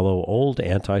schools follow old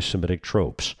anti-Semitic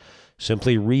tropes,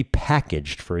 simply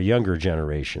repackaged for a younger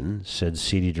generation, said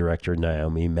CD Director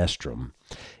Naomi Mestrom.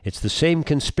 It's the same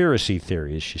conspiracy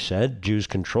theories, she said. Jews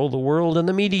control the world and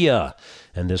the media,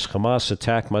 and this Hamas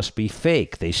attack must be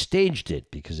fake. They staged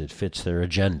it because it fits their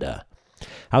agenda.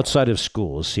 Outside of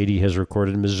schools, CD has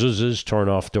recorded mezuzahs torn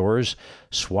off doors,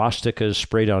 swastikas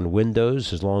sprayed on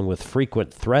windows, along with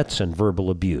frequent threats and verbal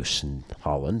abuse in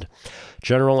Holland.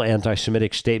 General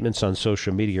anti-Semitic statements on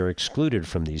social media are excluded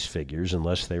from these figures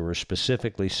unless they were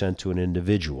specifically sent to an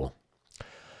individual.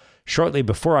 Shortly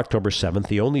before October 7th,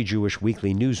 the only Jewish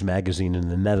weekly news magazine in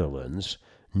the Netherlands,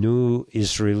 Nieuw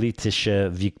Israëlitische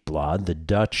Weekblad, the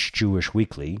Dutch Jewish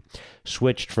weekly,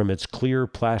 switched from its clear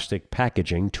plastic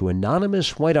packaging to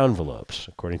anonymous white envelopes,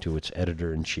 according to its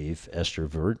editor-in-chief, Esther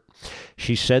Vert.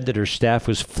 She said that her staff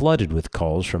was flooded with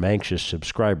calls from anxious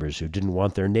subscribers who didn't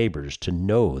want their neighbors to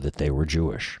know that they were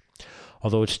Jewish.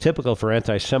 Although it's typical for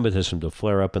anti-Semitism to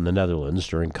flare up in the Netherlands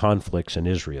during conflicts in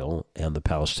Israel and the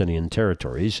Palestinian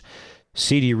territories,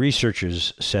 CD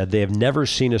researchers said they have never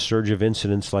seen a surge of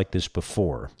incidents like this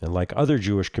before, and like other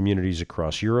Jewish communities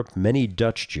across Europe, many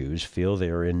Dutch Jews feel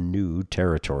they are in new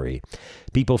territory.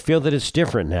 People feel that it's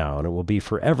different now, and it will be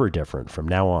forever different from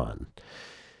now on.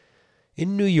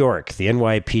 In New York, the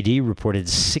NYPD reported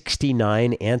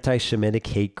 69 anti-Semitic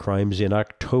hate crimes in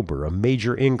October, a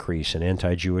major increase in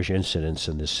anti-Jewish incidents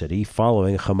in the city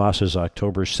following Hamas's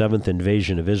October 7th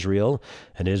invasion of Israel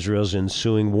and Israel's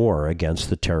ensuing war against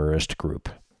the terrorist group.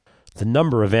 The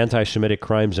number of anti-Semitic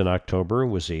crimes in October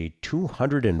was a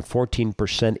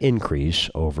 214% increase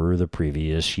over the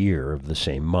previous year of the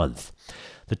same month.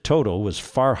 The total was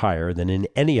far higher than in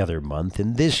any other month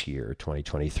in this year,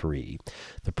 2023.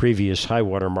 The previous high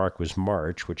water mark was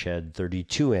March, which had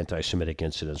 32 anti-Semitic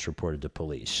incidents reported to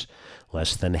police,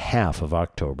 less than half of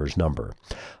October's number.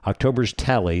 October's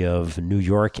tally of New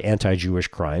York anti-Jewish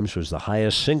crimes was the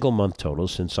highest single-month total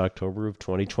since October of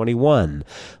 2021,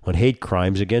 when hate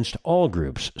crimes against all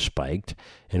groups spiked,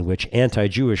 in which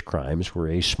anti-Jewish crimes were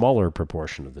a smaller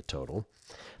proportion of the total.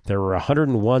 There were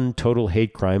 101 total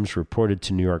hate crimes reported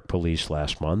to New York police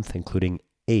last month, including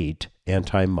 8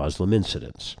 anti-Muslim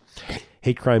incidents.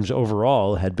 Hate crimes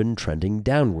overall had been trending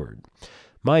downward.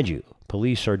 Mind you,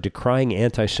 police are decrying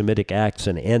anti-Semitic acts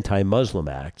and anti-Muslim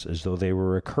acts as though they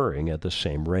were occurring at the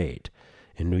same rate.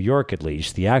 In New York, at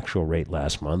least, the actual rate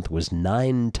last month was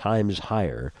 9 times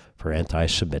higher for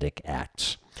anti-Semitic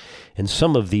acts. In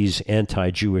some of these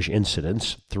anti-Jewish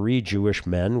incidents, 3 Jewish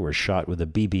men were shot with a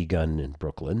BB gun in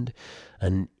Brooklyn,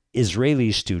 an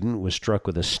Israeli student was struck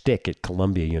with a stick at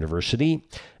Columbia University,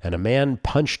 and a man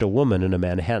punched a woman in a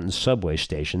Manhattan subway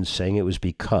station, saying it was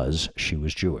because she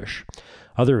was Jewish.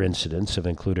 Other incidents have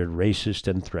included racist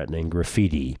and threatening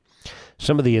graffiti.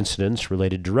 Some of the incidents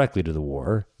related directly to the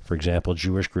war, for example,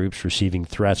 Jewish groups receiving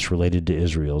threats related to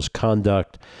Israel's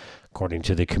conduct, according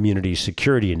to the Community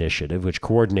Security Initiative, which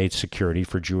coordinates security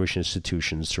for Jewish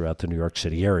institutions throughout the New York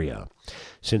City area.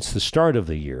 Since the start of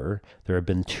the year, there have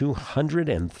been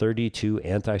 232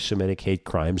 anti-Semitic hate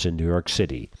crimes in New York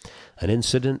City, an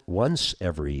incident once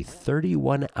every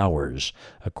 31 hours,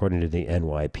 according to the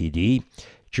NYPD.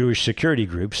 Jewish security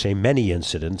groups say many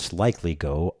incidents likely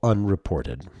go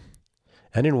unreported.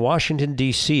 And in Washington,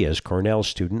 D.C., as Cornell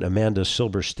student Amanda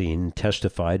Silberstein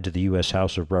testified to the U.S.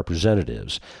 House of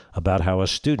Representatives about how a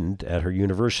student at her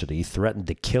university threatened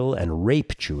to kill and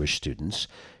rape Jewish students,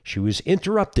 she was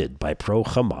interrupted by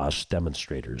pro-Hamas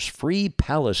demonstrators. "Free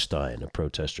Palestine," a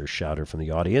protester shouted from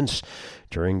the audience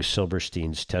during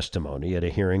Silberstein's testimony at a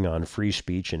hearing on free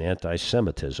speech and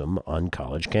anti-Semitism on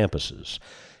college campuses.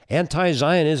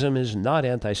 Anti-Zionism is not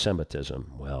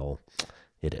anti-Semitism. Well,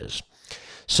 it is.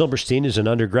 Silberstein is an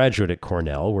undergraduate at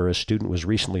Cornell, where a student was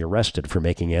recently arrested for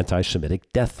making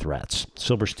anti-Semitic death threats.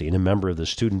 Silberstein, a member of the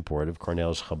student board of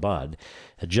Cornell's Chabad,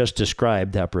 had just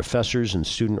described how professors and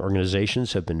student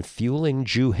organizations have been fueling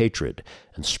Jew hatred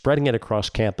and spreading it across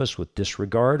campus with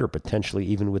disregard or potentially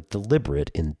even with deliberate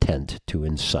intent to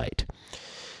incite.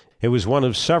 It was one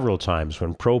of several times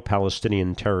when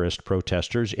pro-Palestinian terrorist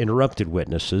protesters interrupted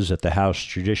witnesses at the House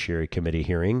Judiciary Committee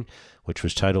hearing, which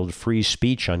was titled Free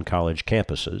Speech on College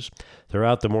Campuses.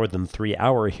 Throughout the more than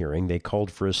 3-hour hearing, they called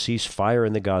for a ceasefire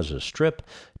in the Gaza Strip,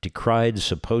 decried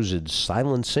supposed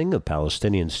silencing of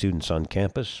Palestinian students on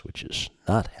campus, which is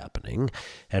not happening,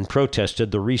 and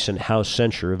protested the recent House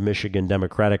censure of Michigan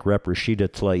Democratic Rep. Rashida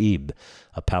Tlaib,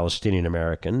 a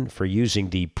Palestinian-American, for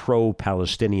using the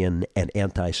pro-Palestinian and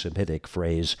anti-Semitic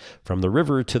phrase, "from the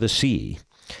river to the sea."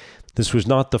 This was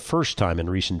not the first time in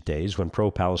recent days when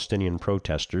pro-Palestinian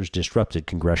protesters disrupted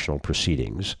congressional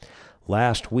proceedings.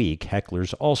 Last week,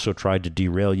 hecklers also tried to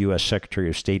derail U.S. Secretary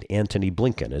of State Antony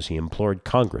Blinken as he implored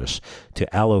Congress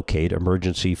to allocate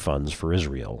emergency funds for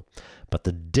Israel. But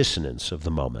the dissonance of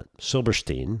the moment,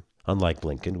 Silberstein, unlike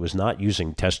Blinken, was not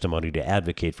using testimony to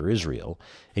advocate for Israel,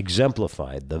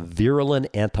 exemplified the virulent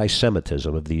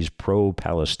anti-Semitism of these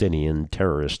pro-Palestinian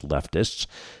terrorist leftists,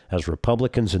 as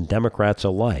Republicans and Democrats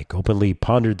alike openly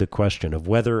pondered the question of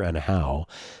whether and how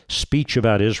speech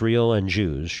about Israel and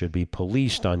Jews should be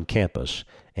policed on campus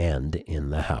and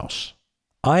in the House.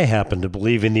 I happen to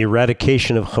believe in the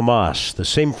eradication of Hamas. The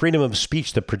same freedom of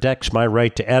speech that protects my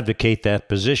right to advocate that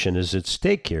position is at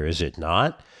stake here, is it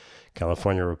not?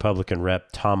 California Republican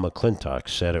Rep. Tom McClintock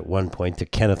said at one point to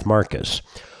Kenneth Marcus,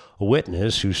 a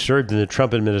witness who served in the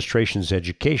Trump administration's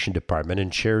education department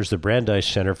and chairs the Brandeis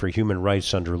Center for Human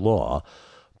Rights Under Law,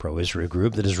 pro-Israel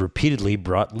group that has repeatedly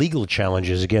brought legal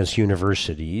challenges against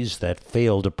universities that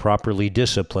fail to properly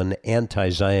discipline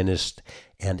anti-Zionist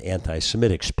and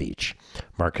anti-Semitic speech.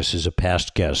 Marcus is a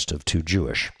past guest of Too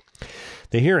Jewish.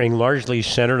 The hearing largely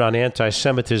centered on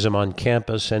anti-Semitism on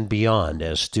campus and beyond,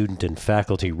 as student and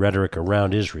faculty rhetoric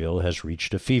around Israel has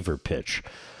reached a fever pitch.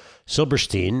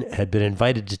 Silberstein had been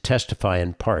invited to testify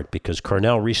in part because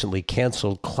Cornell recently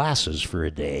canceled classes for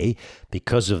a day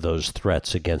because of those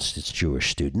threats against its Jewish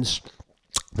students.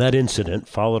 That incident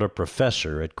followed a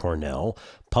professor at Cornell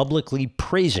publicly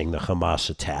praising the Hamas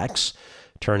attacks,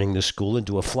 turning the school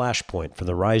into a flashpoint for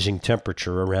the rising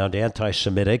temperature around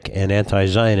anti-Semitic and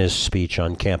anti-Zionist speech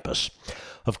on campus.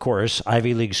 Of course,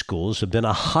 Ivy League schools have been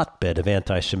a hotbed of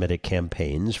anti-Semitic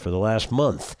campaigns for the last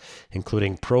month,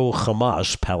 including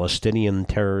pro-Hamas Palestinian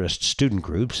terrorist student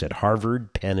groups at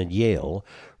Harvard, Penn, and Yale,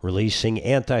 releasing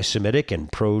anti-Semitic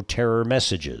and pro-terror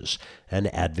messages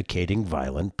and advocating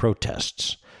violent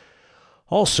protests.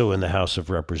 Also in the House of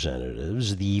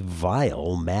Representatives, the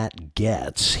vile Matt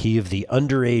Gaetz, he of the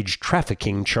underage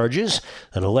trafficking charges,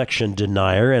 an election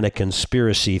denier and a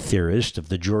conspiracy theorist of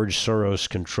the George Soros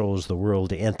controls the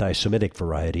world anti-Semitic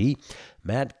variety,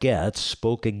 Matt Gaetz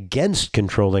spoke against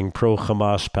controlling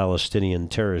pro-Hamas Palestinian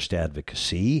terrorist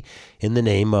advocacy in the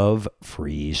name of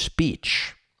free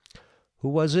speech. Who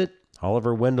was it?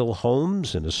 Oliver Wendell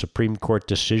Holmes, in a Supreme Court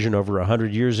decision over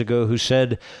 100 years ago, who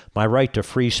said, "My right to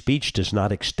free speech does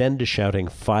not extend to shouting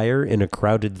fire in a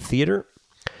crowded theater."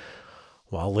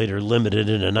 While later limited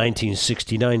in a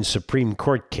 1969 Supreme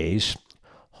Court case,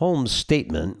 Holmes'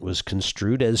 statement was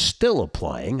construed as still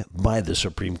applying by the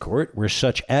Supreme Court, where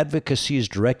such advocacy is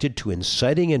directed to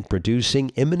inciting and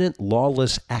producing imminent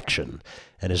lawless action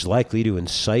and is likely to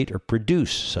incite or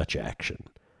produce such action.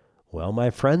 Well, my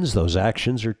friends, those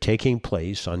actions are taking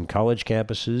place on college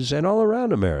campuses and all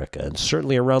around America, and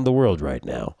certainly around the world right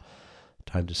now.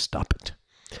 Time to stop it.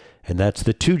 And that's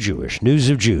the Too Jewish News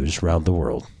of Jews around the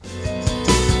world.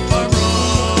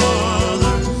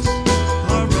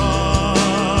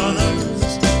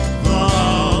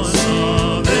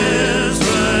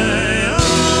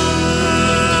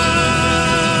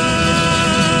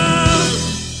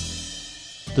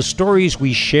 The stories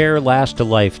we share last a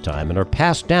lifetime and are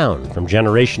passed down from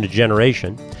generation to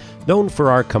generation, known for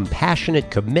our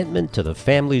compassionate commitment to the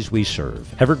families we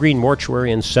serve. Evergreen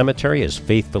Mortuary and Cemetery has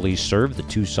faithfully served the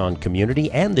Tucson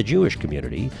community and the Jewish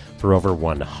community for over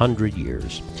 100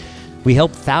 years. We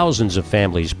help thousands of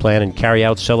families plan and carry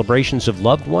out celebrations of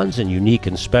loved ones in unique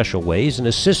and special ways and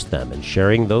assist them in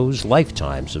sharing those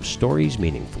lifetimes of stories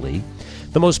meaningfully.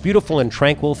 The most beautiful and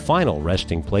tranquil final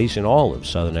resting place in all of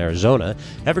southern Arizona,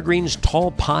 Evergreen's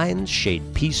tall pines shade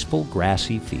peaceful,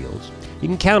 grassy fields. You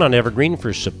can count on Evergreen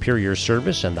for superior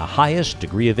service and the highest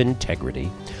degree of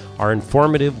integrity. Our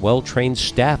informative, well-trained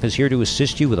staff is here to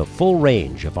assist you with a full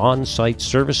range of on-site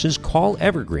services. Call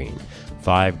Evergreen,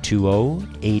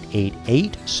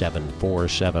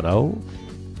 520-888-7470,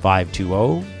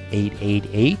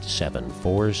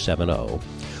 520-888-7470.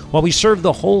 While we serve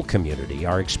the whole community,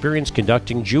 our experience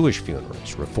conducting Jewish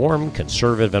funerals, Reformed,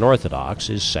 Conservative, and Orthodox,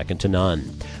 is second to none.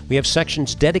 We have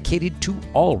sections dedicated to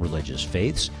all religious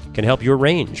faiths, can help you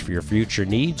arrange for your future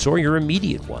needs or your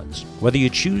immediate ones. Whether you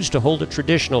choose to hold a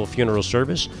traditional funeral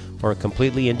service or a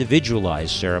completely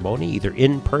individualized ceremony, either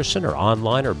in person or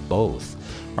online or both,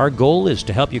 our goal is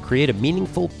to help you create a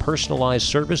meaningful, personalized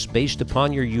service based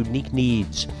upon your unique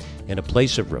needs in a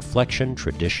place of reflection,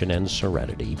 tradition, and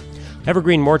serenity.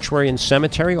 Evergreen Mortuary and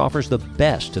Cemetery offers the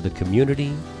best to the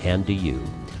community and to you.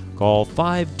 Call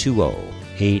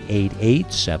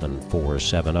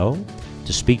 520-888-7470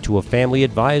 to speak to a family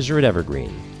advisor at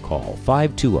Evergreen. Call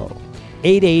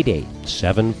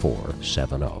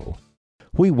 520-888-7470.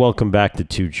 We welcome back to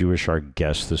Too Jewish, our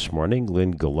guest this morning.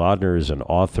 Lynne Golodner is an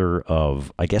author of,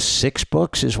 I guess, 6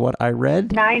 books is what I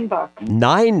read? 9 books.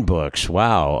 9 books.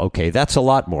 Wow. Okay, that's a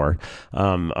lot more.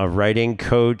 A writing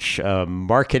coach, a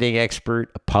marketing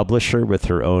expert, a publisher with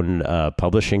her own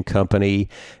publishing company,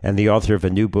 and the author of a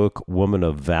new book, Woman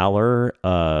of Valor,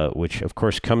 which, of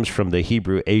course, comes from the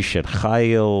Hebrew Eshet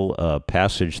Chayil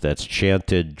passage that's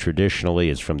chanted traditionally.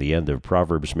 It's from the end of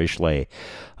Proverbs Mishlei.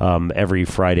 Every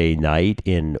Friday night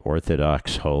in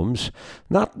Orthodox homes.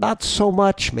 Not so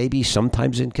much, maybe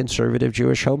sometimes in conservative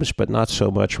Jewish homes, but not so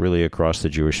much really across the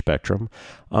Jewish spectrum.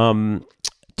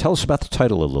 Tell us about the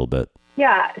title a little bit.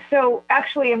 Yeah, so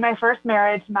actually in my first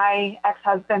marriage, my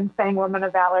ex-husband sang Woman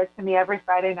of Valor to me every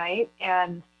Friday night,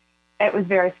 and it was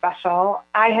very special.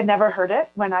 I had never heard it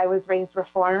when I was raised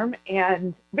Reform,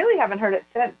 and really haven't heard it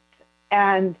since.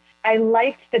 And I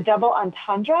liked the double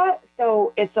entendre,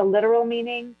 so it's a literal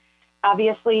meaning,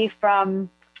 obviously from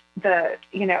the,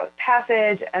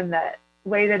 passage and the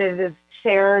way that it is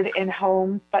shared in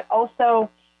homes, but also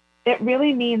it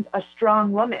really means a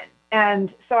strong woman.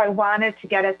 And so I wanted to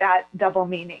get at that double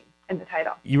meaning in the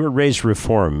title. You were raised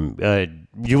Reform.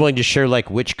 You willing to share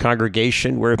which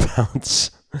congregation,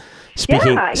 whereabouts?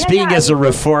 Speaking as a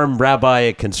Reform rabbi,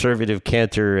 a conservative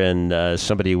cantor, and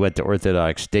somebody who went to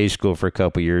Orthodox day school for a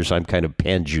couple of years, I'm kind of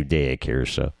pan-Judaic here.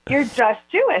 So you're just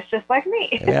Jewish, just like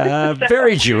me. Yeah,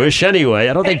 very Jewish anyway.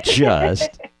 I don't think just.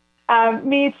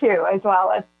 Me too, as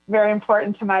well. It's very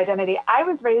important to my identity. I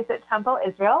was raised at Temple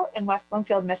Israel in West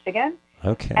Bloomfield, Michigan.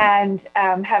 Okay. And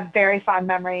have very fond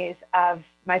memories of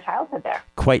my childhood there.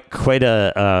 Quite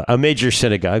a major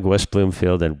synagogue, West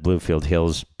Bloomfield and Bloomfield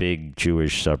Hills, big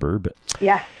Jewish suburb.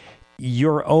 Yes.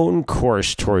 Your own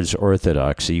course towards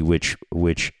Orthodoxy, which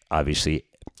obviously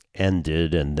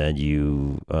ended, and then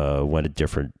you went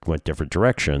different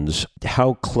directions.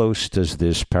 How close does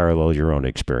this parallel your own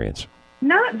experience?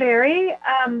 Not very.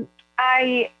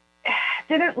 I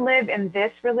didn't live in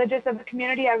this religious of a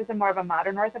community. I was in more of a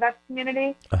modern Orthodox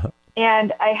community. Uh-huh.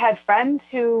 And I had friends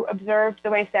who observed the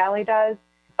way Sally does,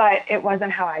 but it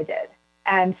wasn't how I did.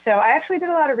 And so I actually did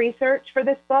a lot of research for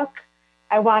this book.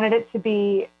 I wanted it to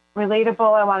be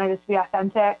relatable. I wanted it to be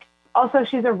authentic. Also,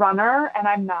 she's a runner, and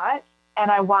I'm not.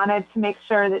 And I wanted to make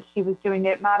sure that she was doing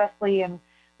it modestly and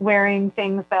wearing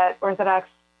things that Orthodox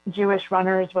Jewish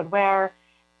runners would wear.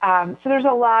 So there's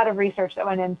a lot of research that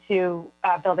went into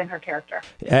building her character.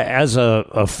 As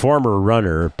a former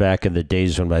runner back in the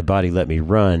days when my body let me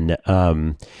run,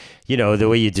 the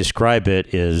way you describe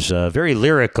it is very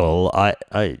lyrical.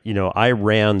 I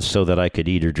ran so that I could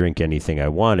eat or drink anything I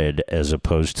wanted, as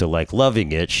opposed to like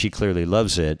loving it. She clearly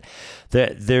loves it.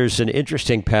 There's an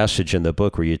interesting passage in the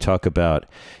book where you talk about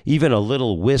even a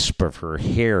little wisp of her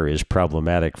hair is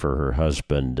problematic for her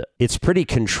husband. It's pretty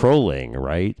controlling,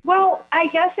 right? Well, I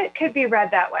guess it could be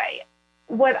read that way.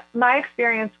 What my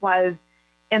experience was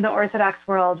in the Orthodox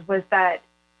world was that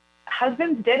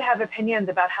husbands did have opinions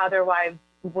about how their wives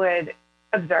would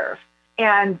observe.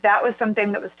 And that was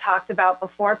something that was talked about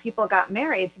before people got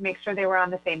married to make sure they were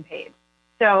on the same page.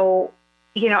 So,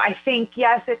 I think,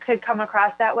 yes, it could come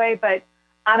across that way, but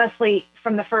honestly,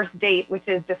 from the first date, which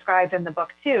is described in the book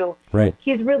too, right,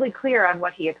 he's really clear on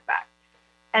what he expects.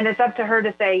 And it's up to her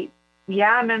to say,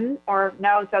 yeah, I'm in, or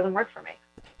no, it doesn't work for me.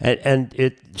 And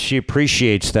she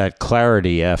appreciates that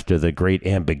clarity after the great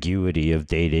ambiguity of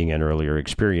dating and earlier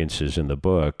experiences in the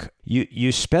book.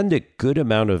 You spend a good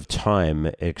amount of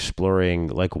time exploring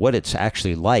like what it's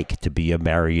actually like to be a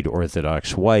married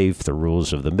Orthodox wife, the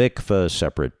rules of the mikveh,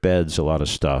 separate beds, a lot of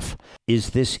stuff. Is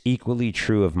this equally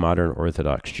true of modern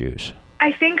Orthodox Jews?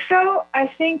 I think so. I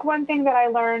think one thing that I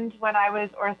learned when I was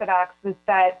Orthodox was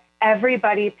that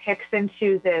everybody picks and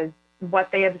chooses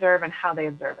what they observe and how they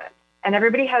observe it. And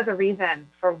everybody has a reason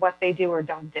for what they do or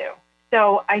don't do.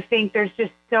 So I think there's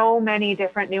just so many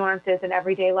different nuances in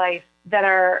everyday life that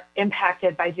are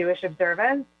impacted by Jewish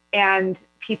observance. And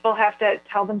people have to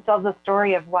tell themselves a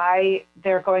story of why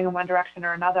they're going in one direction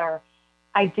or another.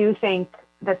 I do think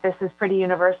that this is pretty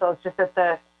universal. It's just that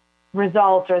the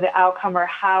result or the outcome or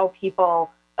how people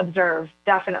observe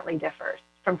definitely differs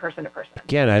from person to person.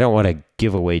 Again, I don't want to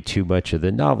give away too much of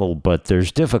the novel, but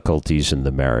there's difficulties in the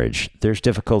marriage. There's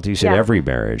difficulties in every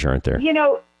marriage, aren't there?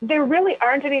 There really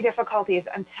aren't any difficulties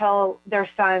until their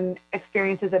son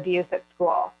experiences abuse at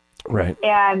school. Right.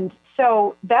 And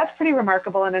so that's pretty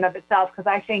remarkable in and of itself, because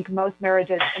I think most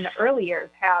marriages in the early years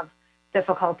have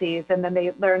difficulties, and then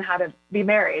they learn how to be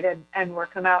married and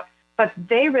work them out. But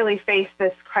they really face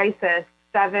this crisis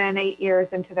 7-8 years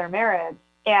into their marriage.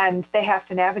 And they have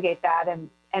to navigate that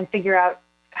and figure out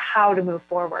how to move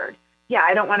forward. Yeah,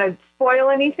 I don't want to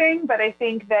spoil anything, but I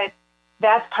think that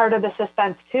that's part of the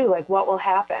suspense too, like what will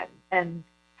happen and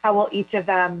how will each of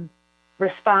them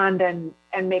respond and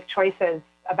make choices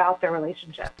about their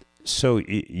relationship. So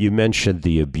you mentioned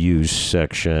the abuse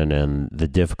section and the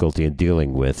difficulty in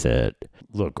dealing with it.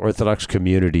 Look, Orthodox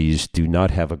communities do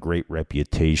not have a great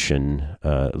reputation,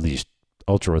 at least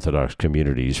ultra-Orthodox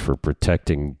communities, for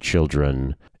protecting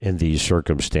children in these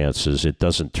circumstances. It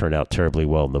doesn't turn out terribly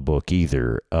well in the book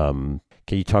either. Can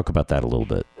you talk about that a little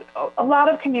bit? A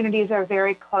lot of communities are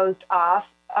very closed off.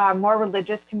 More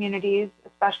religious communities,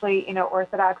 especially,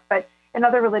 Orthodox, but in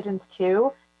other religions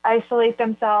too, isolate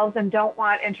themselves and don't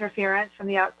want interference from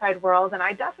the outside world. And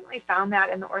I definitely found that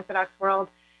in the Orthodox world,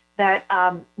 that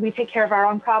we take care of our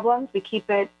own problems. We keep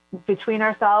it between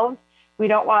ourselves. We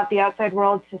don't want the outside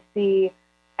world to see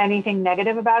anything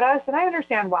negative about us. And I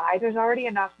understand why. There's already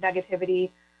enough negativity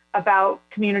about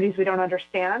communities we don't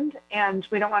understand, and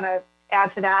we don't want to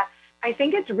add to that. I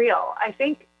think it's real. I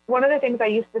think one of the things I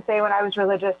used to say when I was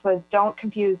religious was, don't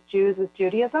confuse Jews with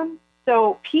Judaism.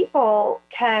 So people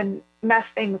can mess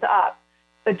things up,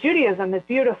 but Judaism is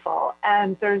beautiful,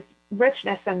 and there's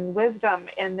richness and wisdom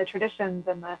in the traditions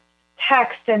and the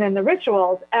text and in the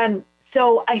rituals. And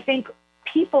so I think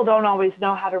people don't always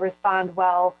know how to respond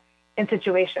well in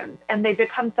situations, and they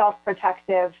become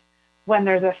self-protective when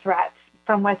there's a threat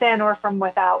from within or from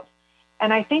without.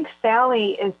 And I think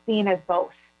Sally is seen as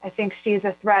both. I think she's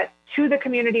a threat to the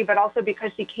community, but also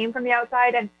because she came from the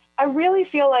outside. And I really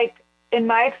feel like, in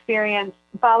my experience,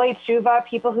 Balei Tshuva,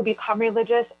 people who become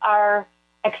religious, are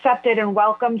accepted and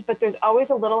welcomed, but there's always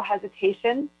a little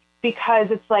hesitation because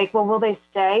it's like, well, will they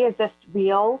stay? Is this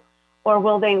real? Or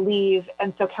will they leave?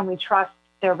 And so can we trust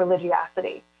their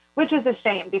religiosity? Which is a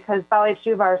shame because Balei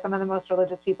Tshuva are some of the most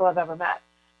religious people I've ever met.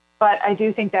 But I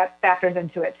do think that factors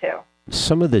into it too.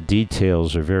 Some of the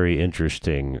details are very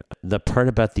interesting. The part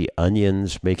about the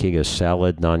onions making a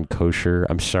salad non-kosher,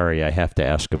 I'm sorry, I have to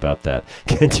ask about that.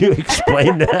 Can you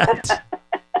explain that?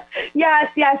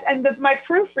 Yes. And my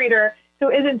proofreader, who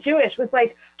isn't Jewish, was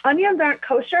like, onions aren't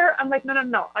kosher? I'm like,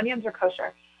 no, onions are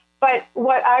kosher. But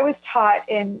what I was taught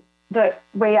in the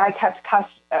way I kept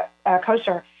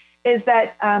kosher is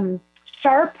that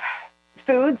sharp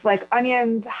foods like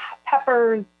onions,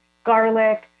 peppers,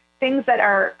 garlic, things that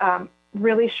are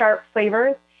really sharp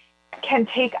flavors can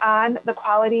take on the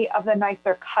quality of the knife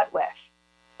they're cut with.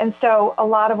 And so a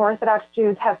lot of Orthodox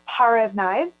Jews have parev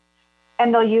knives,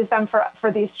 and they'll use them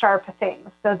for these sharp things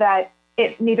so that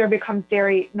it neither becomes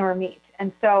dairy nor meat.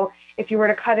 And so if you were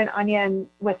to cut an onion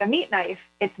with a meat knife,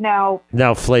 it's now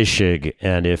fleischig,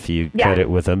 and if you cut it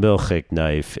with a milchig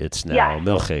knife, it's now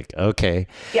milchig. Okay.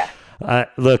 Yeah.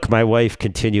 Look, my wife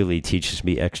continually teaches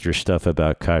me extra stuff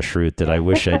about kashrut that I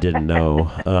wish I didn't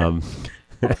know.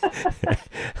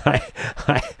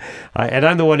 And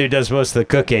I'm the one who does most of the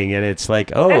cooking, and it's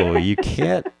like, oh, you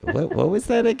can't. What was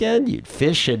that again?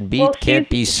 Fish and meat can't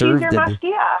be served. She's your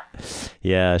mashgiach.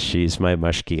 Yeah, she's my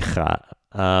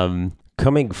mashgicha.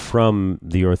 Coming from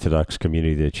the Orthodox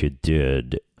community that you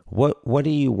did, what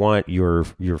do you want your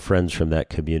friends from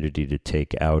that community to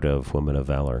take out of Women of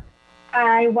Valor?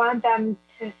 I want them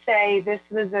to say, this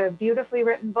was a beautifully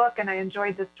written book and I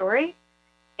enjoyed the story.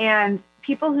 And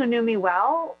people who knew me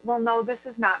well will know this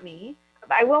is not me.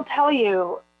 I will tell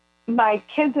you, my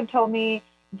kids have told me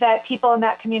that people in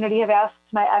that community have asked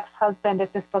my ex-husband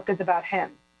if this book is about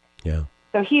him. Yeah.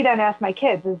 So he then asked my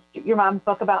kids, is your mom's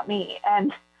book about me?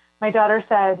 And my daughter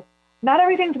said, not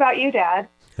everything's about you, Dad.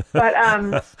 But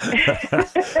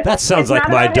that sounds like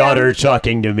my daughter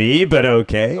talking to me, but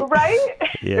okay. Right?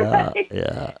 Yeah, right?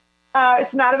 yeah.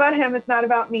 It's not about him. It's not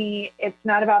about me. It's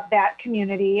not about that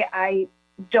community. I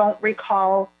don't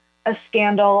recall a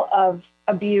scandal of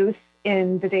abuse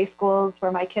in the day schools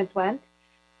where my kids went.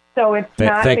 So it's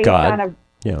not based on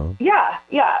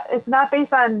it's not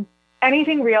based on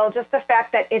anything real, just the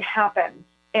fact that it happened.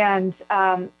 And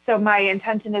so my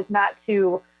intention is not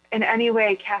to in any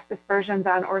way cast aspersions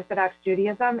on Orthodox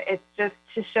Judaism. It's just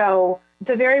to show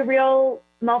the very real,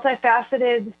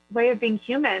 multifaceted way of being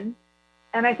human.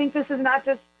 And I think this is not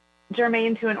just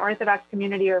germane to an Orthodox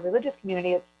community or religious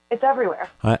community. It's everywhere.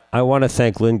 I want to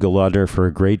thank Lynne Golodner for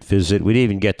a great visit. We didn't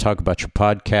even get to talk about your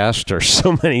podcast or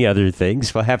so many other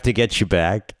things. We'll have to get you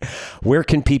back. Where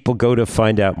can people go to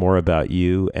find out more about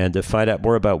you and to find out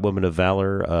more about Women of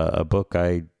Valor, a book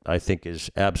I think is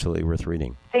absolutely worth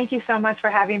reading? Thank you so much for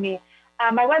having me.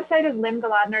 My website is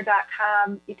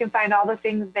lynnegolodner.com. You can find all the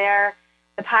things there.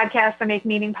 The podcast, the Make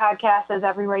Meaning podcast, is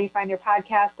everywhere you find your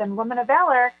podcast. And Women of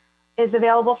Valor is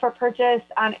available for purchase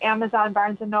on Amazon,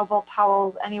 Barnes & Noble,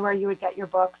 Powell's, anywhere you would get your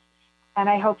books. And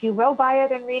I hope you will buy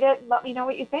it and read it and let me know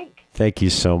what you think. Thank you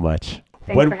so much.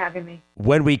 Thanks for having me.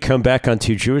 When we come back on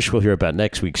Too Jewish, we'll hear about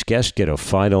next week's guest, get a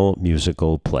final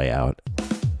musical play out.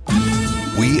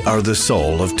 We are the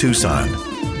soul of Tucson.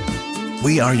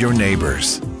 We are your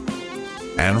neighbors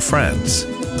and friends.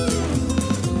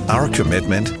 Our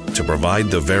commitment to provide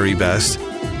the very best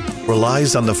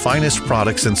relies on the finest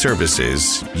products and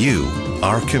services you,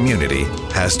 our community,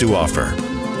 has to offer.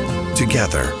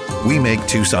 Together, we make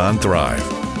Tucson thrive.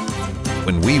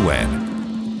 When we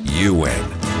win, you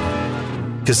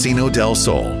win. Casino del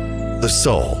Sol, the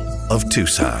soul of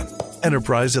Tucson.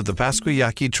 Enterprise of the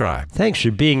Pasquayaqui tribe. Thanks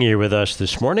for being here with us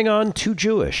this morning on Too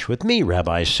Jewish with me,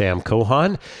 Rabbi Sam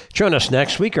Kohan. Join us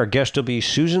next week. Our guest will be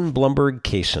Susan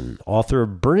Blumberg-Kaysen, author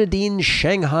of Bernadine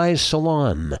Shanghai's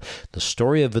Salon, the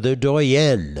story of the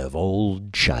doyenne of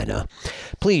old China.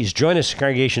 Please join us at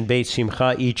Congregation Beit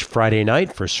Simcha each Friday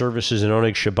night for services in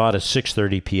Oneg Shabbat at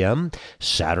 6:30 p.m.,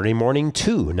 Saturday morning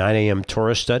too, 9 a.m.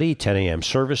 Torah study, 10 a.m.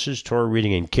 services, Torah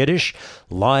reading and Kiddush,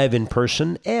 live in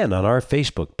person and on our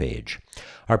Facebook page.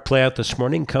 Our playout this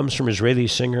morning comes from Israeli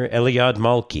singer Eliad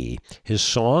Malki. His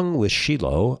song was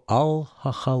Shiloh, Al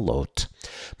Hachalot.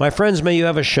 My friends, may you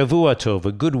have a Shavua Tov,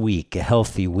 a good week, a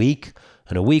healthy week,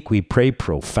 and a week we pray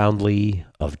profoundly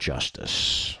of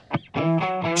justice.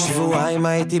 שבועיים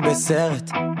הייתי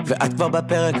בסרט, ואת כבר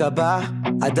בפרק הבא,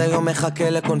 עד היום מחכה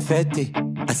לקונפטי,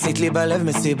 עשית לי בלב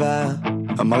מסיבה.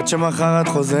 אמרת שמחר את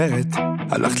חוזרת,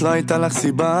 הלכת לא הייתה לך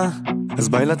סיבה, אז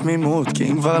ביי לתמימות,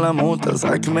 כי אם כבר למות אז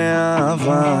רק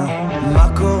מאהבה. מה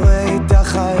קורה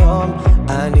איתך היום?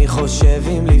 אני חושב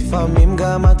אם לפעמים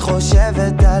גם את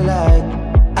חושבת עליי.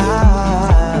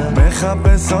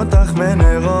 מחפש אותך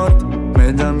בנרות,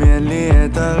 מדמיין לי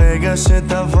את הרגע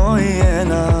שתבואי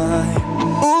אליי.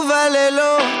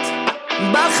 ובלילות,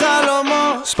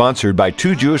 בחלומות. Sponsored by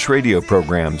 2 Jewish radio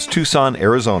programs, Tucson,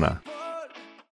 Arizona.